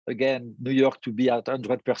 again, New York to be at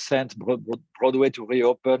 100%, Broadway to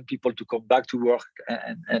reopen, people to come back to work,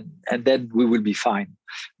 and then we will be fine.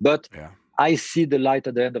 But I see the light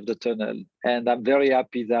at the end of the tunnel, and I'm very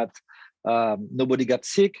happy that nobody got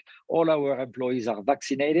sick. All our employees are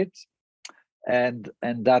vaccinated, and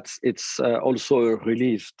it's also a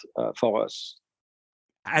relief for us.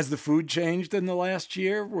 Has the food changed in the last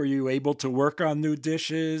year? Were you able to work on new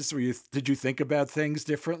dishes? Did you think about things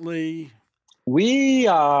differently? We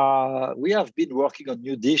have been working on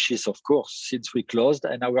new dishes, of course, since we closed,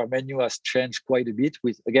 and our menu has changed quite a bit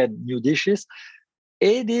with, again, new dishes.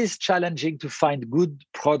 It is challenging to find good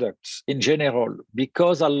products in general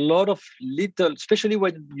because a lot of little, especially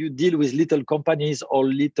when you deal with little companies or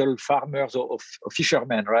little farmers or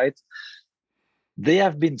fishermen, right? They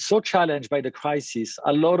have been so challenged by the crisis.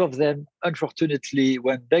 A lot of them, unfortunately,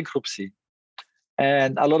 went bankruptcy,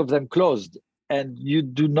 and a lot of them closed. And you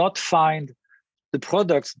do not find the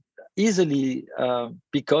products easily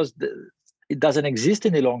because it doesn't exist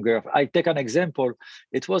any longer. I take an example.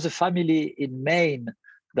 It was a family in Maine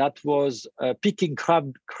that was picking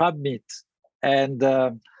crab meat, and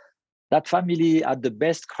that family had the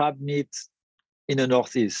best crab meat in the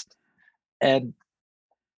Northeast, and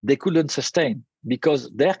they couldn't sustain because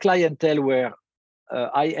their clientele were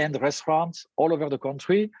high-end restaurants all over the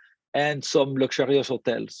country and some luxurious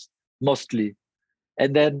hotels, mostly.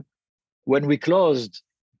 And then when we closed,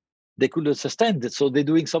 they couldn't sustain it, so they're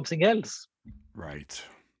doing something else. Right.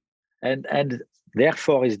 And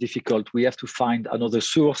therefore it's difficult. We have to find another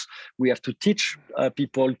source. We have to teach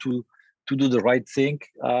people to do the right thing.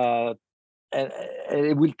 And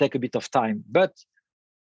it will take a bit of time, but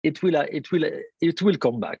it will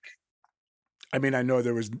come back. I mean, I know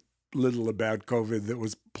there was little about COVID that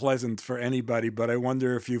was pleasant for anybody, but I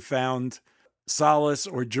wonder if you found solace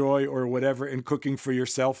or joy or whatever in cooking for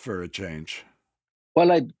yourself for a change.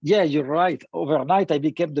 Well, you're right. Overnight, I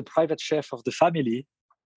became the private chef of the family,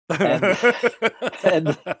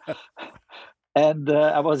 and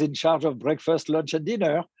I was in charge of breakfast, lunch, and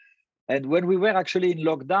dinner. And when we were actually in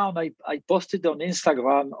lockdown, I posted on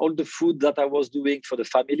Instagram all the food that I was doing for the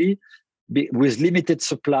family with limited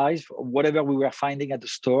supplies, whatever we were finding at the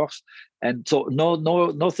stores. And so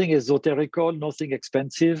nothing esoterical, nothing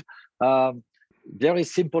expensive. Very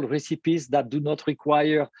simple recipes that do not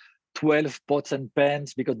require 12 pots and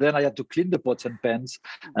pans, because then I had to clean the pots and pans.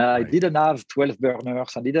 I didn't have 12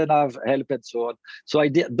 burners. I didn't have help and so on. So I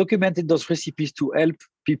documented those recipes to help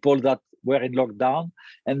people that were in lockdown.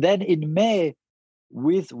 And then in May,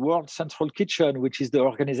 with World Central Kitchen, which is the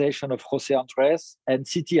organization of José Andrés, and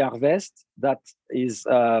City Harvest, that is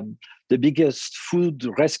the biggest food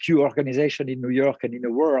rescue organization in New York and in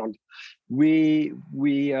the world, we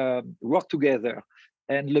worked together.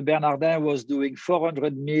 And Le Bernardin was doing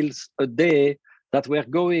 400 meals a day that were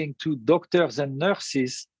going to doctors and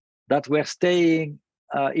nurses that were staying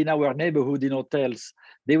in our neighborhood in hotels.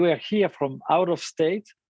 They were here from out of state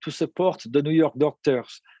to support the New York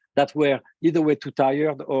doctors that were either way too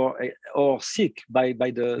tired or sick by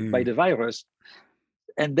the virus.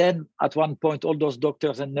 And then at one point, all those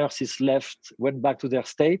doctors and nurses went back to their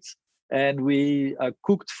states, and we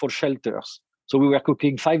cooked for shelters. So we were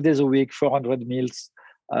cooking 5 days a week, 400 meals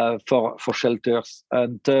for shelters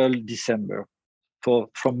until December,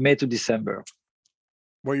 from May to December.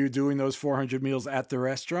 Were you doing those 400 meals at the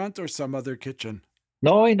restaurant or some other kitchen?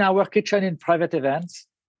 No, in our kitchen in private events.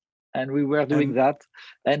 And we were doing that.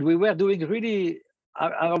 And we were doing really,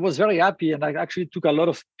 I was very happy. And I actually took a lot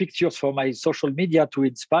of pictures for my social media to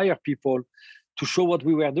inspire people to show what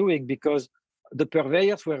we were doing, because the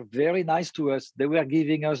purveyors were very nice to us. They were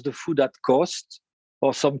giving us the food at cost,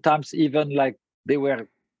 or sometimes even like they were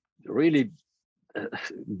really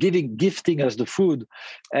gifting us the food.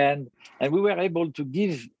 And we were able to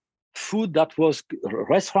give food that was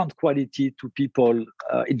restaurant quality to people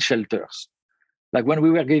in shelters. Like when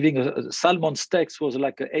we were giving salmon steaks, was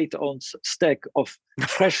like an 8-ounce steak of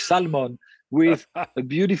fresh salmon with a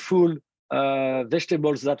beautiful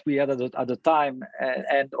vegetables that we had at the time,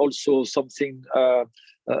 and also something,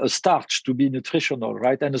 a starch to be nutritional,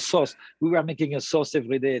 right? And a sauce. We were making a sauce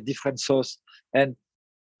every day, a different sauce. And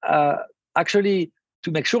actually,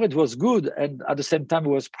 to make sure it was good and at the same time it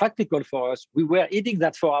was practical for us, we were eating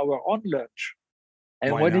that for our own lunch.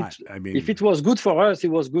 And why not? If it was good for us, it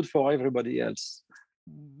was good for everybody else.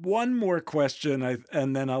 One more question,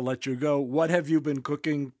 and then I'll let you go. What have you been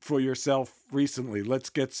cooking for yourself recently? Let's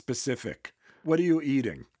get specific. What are you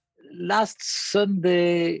eating? Last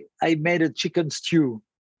Sunday, I made a chicken stew.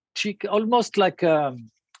 Almost like a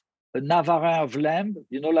Navarin of lamb,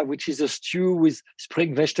 like which is a stew with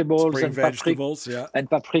spring vegetables and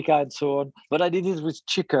paprika and so on. But I did it with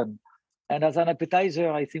chicken. And as an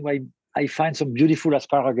appetizer, I think I find some beautiful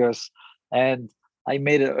asparagus, and I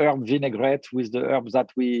made an herb vinaigrette with the herbs that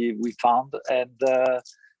we found.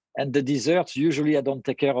 And the desserts, usually I don't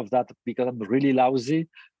take care of that because I'm really lousy.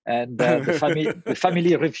 And the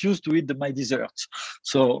family refused to eat my desserts.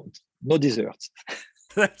 So no desserts.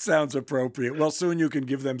 That sounds appropriate. Well, soon you can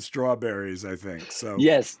give them strawberries, I think. So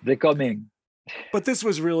yes, they're coming. But this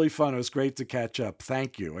was really fun. It was great to catch up.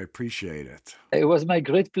 Thank you. I appreciate it. It was my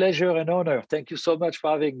great pleasure and honor. Thank you so much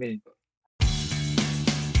for having me.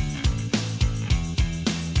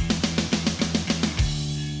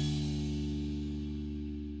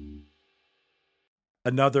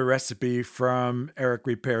 Another recipe from Eric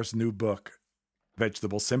Ripert's new book,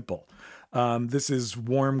 Vegetable Simple. This is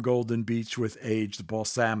warm golden beets with aged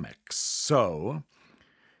balsamic. So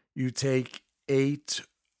you take 8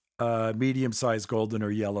 medium-sized golden or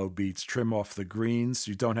yellow beets, trim off the greens.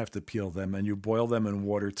 You don't have to peel them, and you boil them in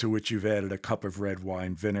water to which you've added a cup of red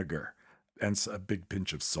wine vinegar and a big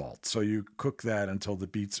pinch of salt. So you cook that until the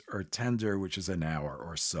beets are tender, which is an hour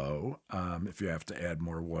or so. If you have to add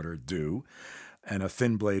more water, do. And a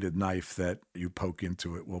thin-bladed knife that you poke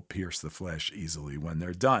into it will pierce the flesh easily when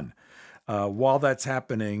they're done. While that's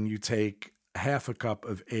happening, you take half a cup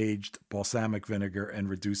of aged balsamic vinegar and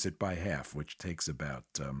reduce it by half, which takes about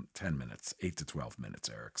 10 minutes, 8 to 12 minutes,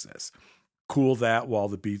 Eric says. Cool that while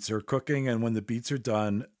the beets are cooking, and when the beets are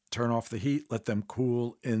done, turn off the heat, let them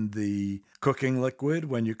cool in the cooking liquid.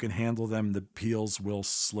 When you can handle them, the peels will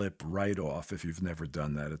slip right off. If you've never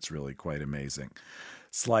done that, it's really quite amazing.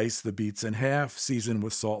 Slice the beets in half, season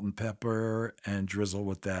with salt and pepper, and drizzle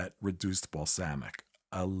with that reduced balsamic.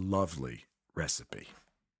 A lovely recipe.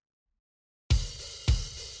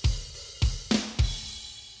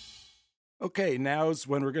 Okay, now's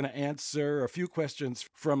when we're going to answer a few questions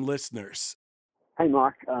from listeners. Hi,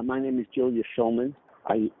 Mark. My name is Julia Schulman.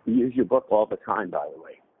 I use your book all the time, by the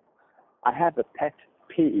way. I have a pet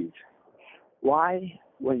peeve. Why,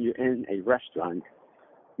 when you're in a restaurant,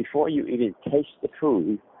 before you even taste the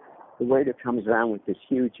food, the waiter comes around with this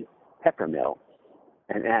huge pepper mill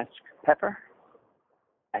and asks, pepper?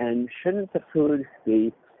 And shouldn't the food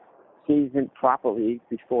be seasoned properly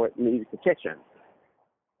before it leaves the kitchen?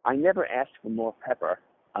 I never ask for more pepper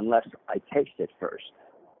unless I taste it first.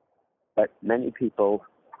 But many people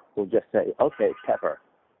will just say, okay, pepper.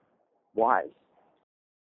 Why?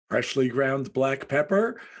 Freshly ground black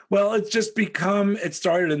pepper. Well, it's just become, it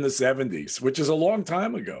started in the 70s, which is a long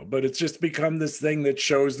time ago, but it's just become this thing that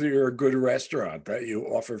shows that you're a good restaurant, that you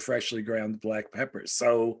offer freshly ground black peppers.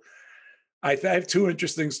 So I have two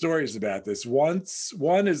interesting stories about this. One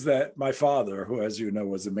is that my father, who, as you know,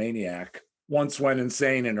 was a maniac, once went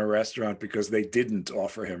insane in a restaurant because they didn't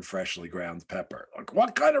offer him freshly ground pepper. Like,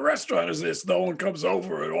 what kind of restaurant is this? No one comes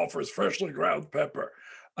over and offers freshly ground pepper.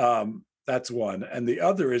 That's one. And the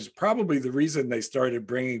other is probably the reason they started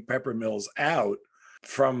bringing pepper mills out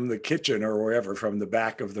from the kitchen or wherever, from the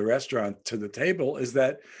back of the restaurant to the table, is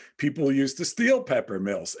that people used to steal pepper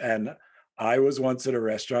mills. And I was once at a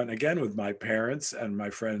restaurant, again, with my parents and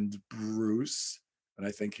my friend Bruce, and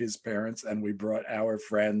I think his parents, and we brought our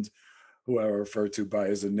friend, who I refer to by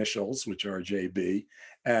his initials, which are JB,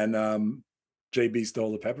 and JB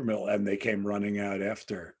stole the pepper mill, and they came running out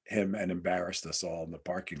after him and embarrassed us all in the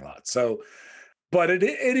parking lot. So, but it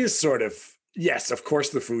is sort of, yes, of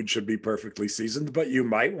course the food should be perfectly seasoned, but you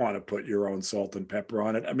might want to put your own salt and pepper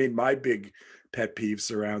on it. I mean, my big pet peeve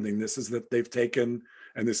surrounding this is that they've taken,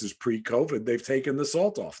 and this is pre-COVID, they've taken the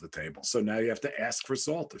salt off the table. So now you have to ask for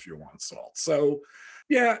salt if you want salt. So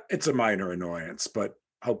yeah, it's a minor annoyance, but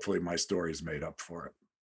hopefully my story's made up for it.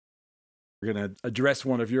 We're going to address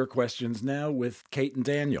one of your questions now with Kate and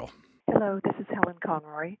Daniel. Hello, this is Helen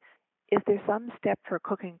Conroy. Is there some step for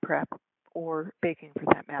cooking prep, or baking for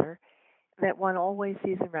that matter, that one always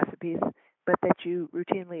sees in recipes, but that you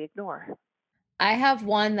routinely ignore? I have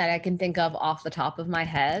one that I can think of off the top of my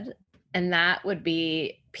head, and that would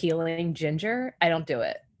be peeling ginger. I don't do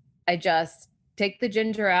it. I just take the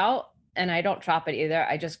ginger out, and I don't chop it either.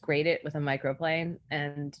 I just grate it with a microplane,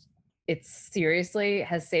 and it seriously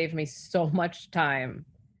has saved me so much time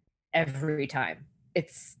every time.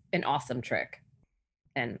 It's an awesome trick,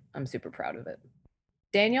 and I'm super proud of it.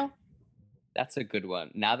 Daniel? That's a good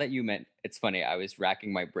one. Now that you meant, it's funny, I was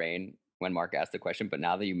racking my brain when Mark asked the question, but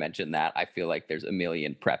now that you mentioned that, I feel like there's a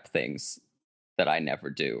million prep things that I never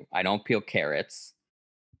do. I don't peel carrots.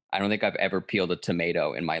 I don't think I've ever peeled a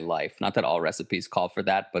tomato in my life. Not that all recipes call for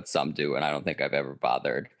that, but some do, and I don't think I've ever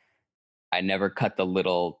bothered. I never cut the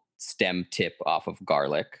little stem tip off of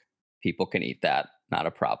garlic. People can eat that, not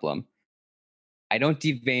a problem. I don't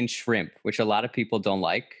devein shrimp, which a lot of people don't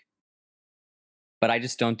like, but I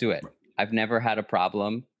just don't do it. I've never had a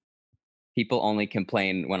problem. People only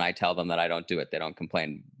complain when I tell them that I don't do it. They don't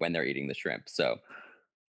complain when they're eating the shrimp. So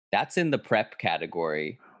that's in the prep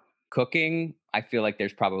category. Cooking, I feel like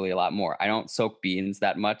there's probably a lot more. I don't soak beans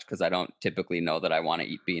that much because I don't typically know that I want to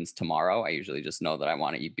eat beans tomorrow. I usually just know that I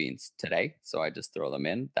want to eat beans today. So I just throw them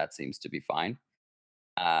in. That seems to be fine.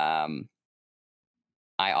 I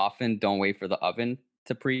often don't wait for the oven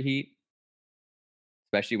to preheat,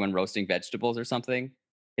 especially when roasting vegetables or something.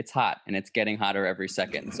 It's hot and it's getting hotter every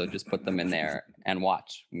second. So just put them in there and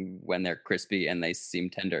watch. When they're crispy and they seem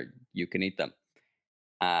tender, you can eat them.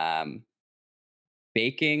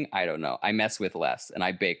 Baking, I don't know. I mess with less and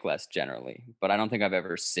I bake less generally, but I don't think I've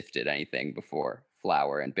ever sifted anything before.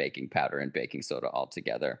 Flour and baking powder and baking soda all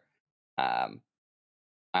together.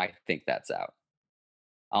 I think that's out.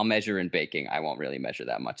 I'll measure in baking. I won't really measure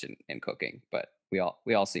that much in cooking, but we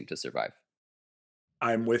all seem to survive.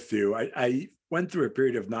 I'm with you. I went through a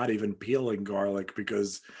period of not even peeling garlic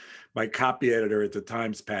because my copy editor at the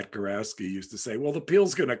Times, Pat Garowski, used to say, well, the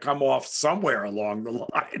peel's going to come off somewhere along the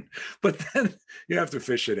line, but then you have to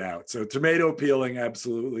fish it out. So tomato peeling,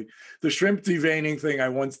 absolutely. The shrimp deveining thing, I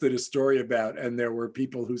once did a story about, and there were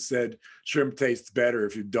people who said shrimp tastes better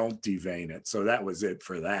if you don't devein it. So that was it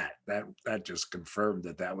for that. That just confirmed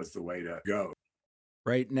that was the way to go.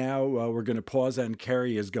 Right now, we're going to pause, and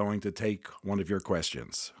Carrie is going to take one of your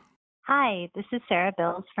questions. Hi, this is Sarah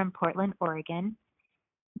Bills from Portland, Oregon.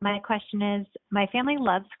 My question is, my family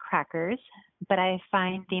loves crackers, but I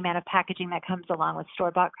find the amount of packaging that comes along with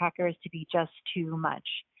store-bought crackers to be just too much.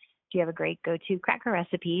 Do you have a great go-to cracker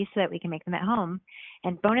recipe so that we can make them at home?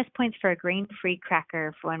 And bonus points for a grain-free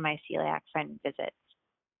cracker for when my celiac friend visits.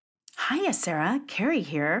 Hiya, Sarah. Carrie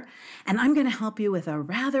here, and I'm going to help you with a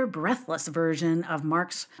rather breathless version of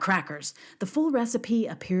Mark's crackers. The full recipe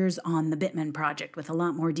appears on the Bittman Project with a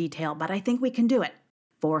lot more detail, but I think we can do it.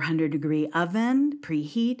 400-degree oven,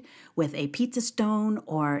 preheat with a pizza stone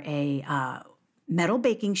or a metal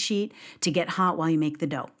baking sheet to get hot while you make the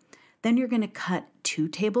dough. Then you're going to cut 2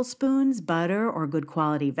 tablespoons butter or good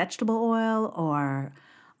quality vegetable oil or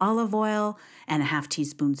olive oil and a half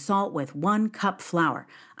teaspoon salt with 1 cup flour.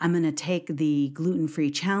 I'm going to take the gluten-free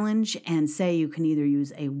challenge and say you can either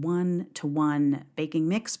use a 1-to-1 baking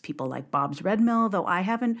mix. People like Bob's Red Mill, though I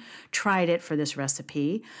haven't tried it for this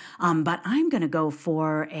recipe. But I'm going to go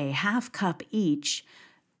for a half cup each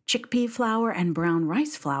chickpea flour and brown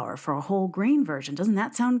rice flour for a whole grain version. Doesn't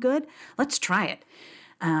that sound good? Let's try it.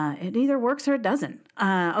 It either works or it doesn't.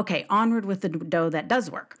 Okay, onward with the dough that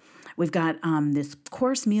does work. We've got this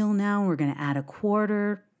course meal now. We're going to add a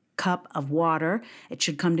 1/4 cup of water. It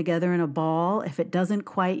should come together in a ball. If it doesn't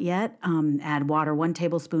quite yet, add water 1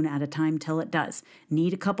 tablespoon at a time till it does.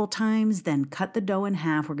 Knead a couple times, then cut the dough in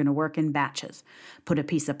half. We're going to work in batches. Put a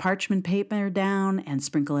piece of parchment paper down and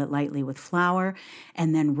sprinkle it lightly with flour,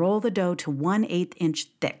 and then roll the dough to 1/8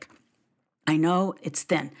 inch thick. I know it's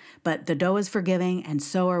thin, but the dough is forgiving, and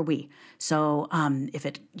so are we. So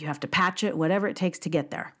you have to patch it, whatever it takes to get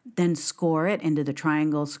there. Then score it into the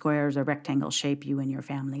triangle, squares, or rectangle shape you and your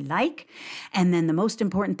family like. And then the most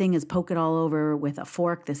important thing is poke it all over with a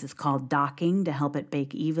fork. This is called docking to help it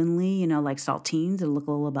bake evenly, like saltines. It'll look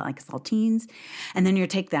a little bit like saltines. And then you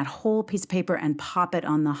take that whole piece of paper and pop it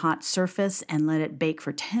on the hot surface and let it bake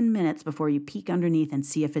for 10 minutes before you peek underneath and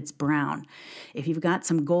see if it's brown. If you've got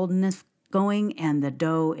some goldenness going and the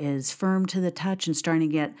dough is firm to the touch and starting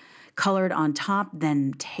to get colored on top,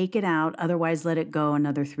 then take it out. Otherwise, let it go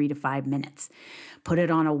another 3 to 5 minutes. Put it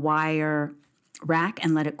on a wire rack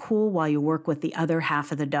and let it cool while you work with the other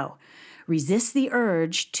half of the dough. Resist the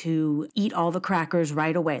urge to eat all the crackers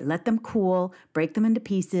right away. Let them cool, break them into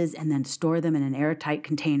pieces, and then store them in an airtight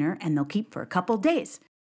container, and they'll keep for a couple days.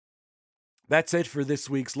 That's it for this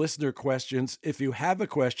week's listener questions. If you have a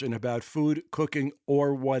question about food, cooking,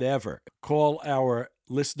 or whatever, call our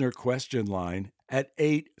listener question line at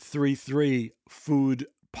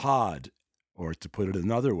 833-FOOD-POD, or to put it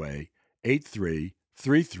another way,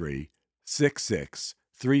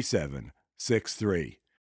 8333-663763.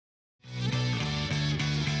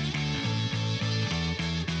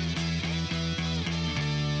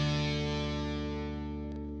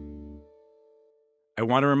 I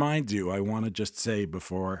want to remind you, I want to just say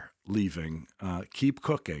before leaving, keep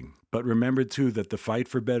cooking. But remember, too, that the fight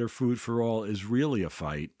for better food for all is really a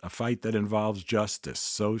fight that involves justice,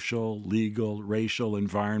 social, legal, racial,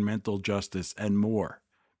 environmental justice, and more.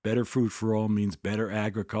 Better food for all means better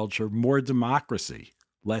agriculture, more democracy,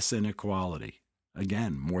 less inequality.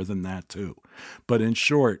 Again, more than that, too. But in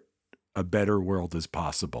short, a better world is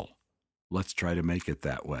possible. Let's try to make it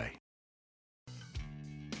that way.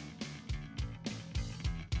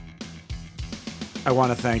 I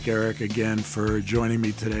want to thank Eric again for joining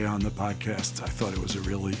me today on the podcast. I thought it was a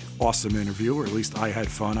really awesome interview, or at least I had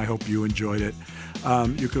fun. I hope you enjoyed it.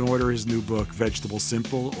 You can order his new book, Vegetable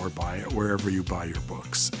Simple, or buy it wherever you buy your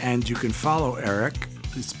books. And you can follow Eric.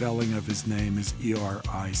 The spelling of his name is ERICRIPERT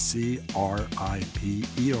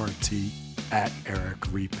at Eric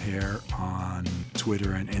Ripert on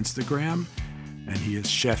Twitter and Instagram. And he is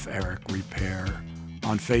Chef Eric Ripert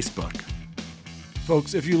on Facebook.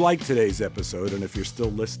 Folks, if you liked today's episode, and if you're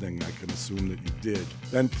still listening, I can assume that you did,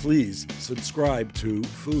 then please subscribe to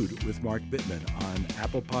Food with Mark Bittman on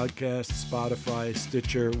Apple Podcasts, Spotify,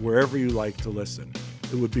 Stitcher, wherever you like to listen.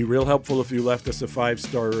 It would be real helpful if you left us a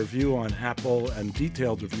 5-star review on Apple, and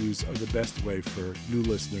detailed reviews are the best way for new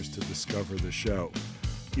listeners to discover the show.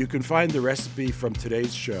 You can find the recipe from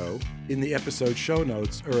today's show in the episode show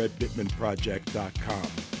notes or at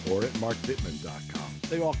bittmanproject.com or at markbittman.com.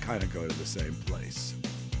 They all kind of go to the same place.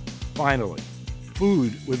 Finally,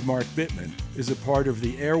 Food with Mark Bittman is a part of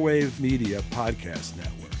the Airwave Media Podcast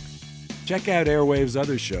Network. Check out Airwave's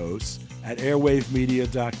other shows at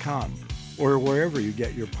airwavemedia.com or wherever you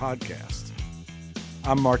get your podcast.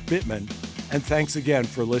 I'm Mark Bittman, and thanks again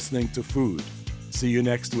for listening to Food. See you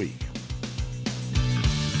next week.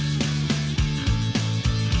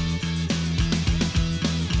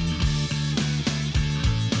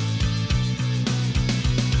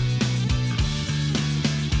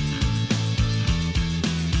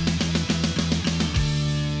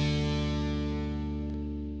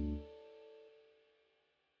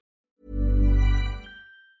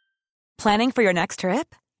 Planning for your next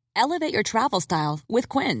trip? Elevate your travel style with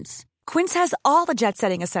Quince. Quince has all the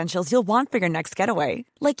jet-setting essentials you'll want for your next getaway,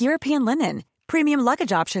 like European linen, premium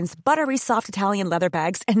luggage options, buttery soft Italian leather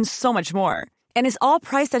bags, and so much more. And is all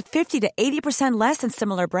priced at 50 to 80% less than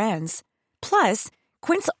similar brands. Plus,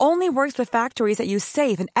 Quince only works with factories that use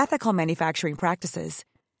safe and ethical manufacturing practices.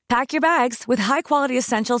 Pack your bags with high-quality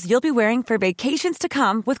essentials you'll be wearing for vacations to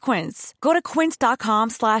come with Quince. Go to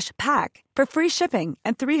quince.com/pack for free shipping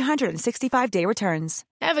and 365-day returns.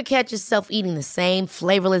 Ever catch yourself eating the same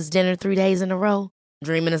flavorless dinner 3 days in a row?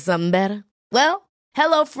 Dreaming of something better? Well,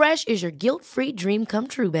 HelloFresh is your guilt-free dream come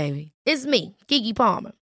true, baby. It's me, Keke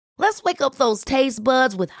Palmer. Let's wake up those taste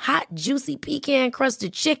buds with hot, juicy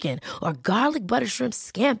pecan-crusted chicken or garlic butter shrimp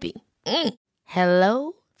scampi.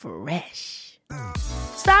 Hello Fresh.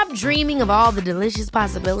 Stop dreaming of all the delicious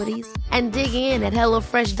possibilities and dig in at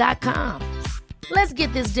HelloFresh.com. Let's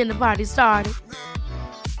get this dinner party started.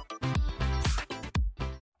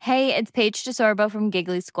 Hey, it's Paige DeSorbo from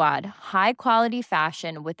Giggly Squad. High quality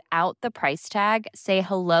fashion without the price tag. Say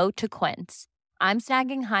hello to Quince. I'm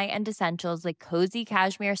snagging high-end essentials like cozy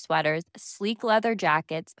cashmere sweaters, sleek leather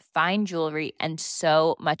jackets, fine jewelry, and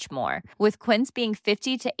so much more. With Quince being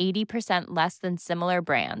 50 to 80% less than similar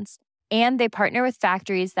brands. And they partner with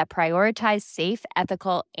factories that prioritize safe,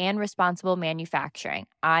 ethical, and responsible manufacturing.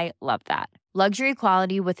 I love that. Luxury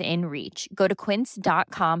quality within reach. Go to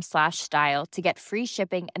quince.com/style to get free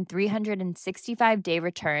shipping and 365-day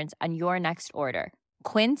returns on your next order.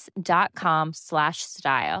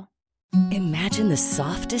 Quince.com/style. Imagine the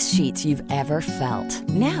softest sheets you've ever felt.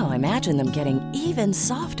 Now imagine them getting even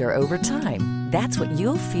softer over time. That's what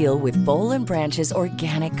you'll feel with Boll & Branch's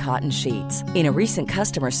organic cotton sheets. In a recent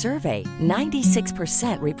customer survey,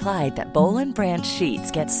 96% replied that Boll & Branch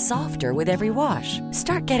sheets get softer with every wash.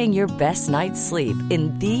 Start getting your best night's sleep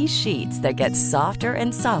in these sheets that get softer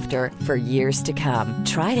and softer for years to come.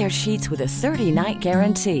 Try their sheets with a 30-night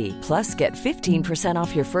guarantee. Plus, get 15%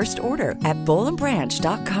 off your first order at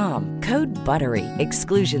bollandbranch.com. Code BUTTERY.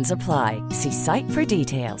 Exclusions apply. See site for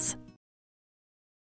details.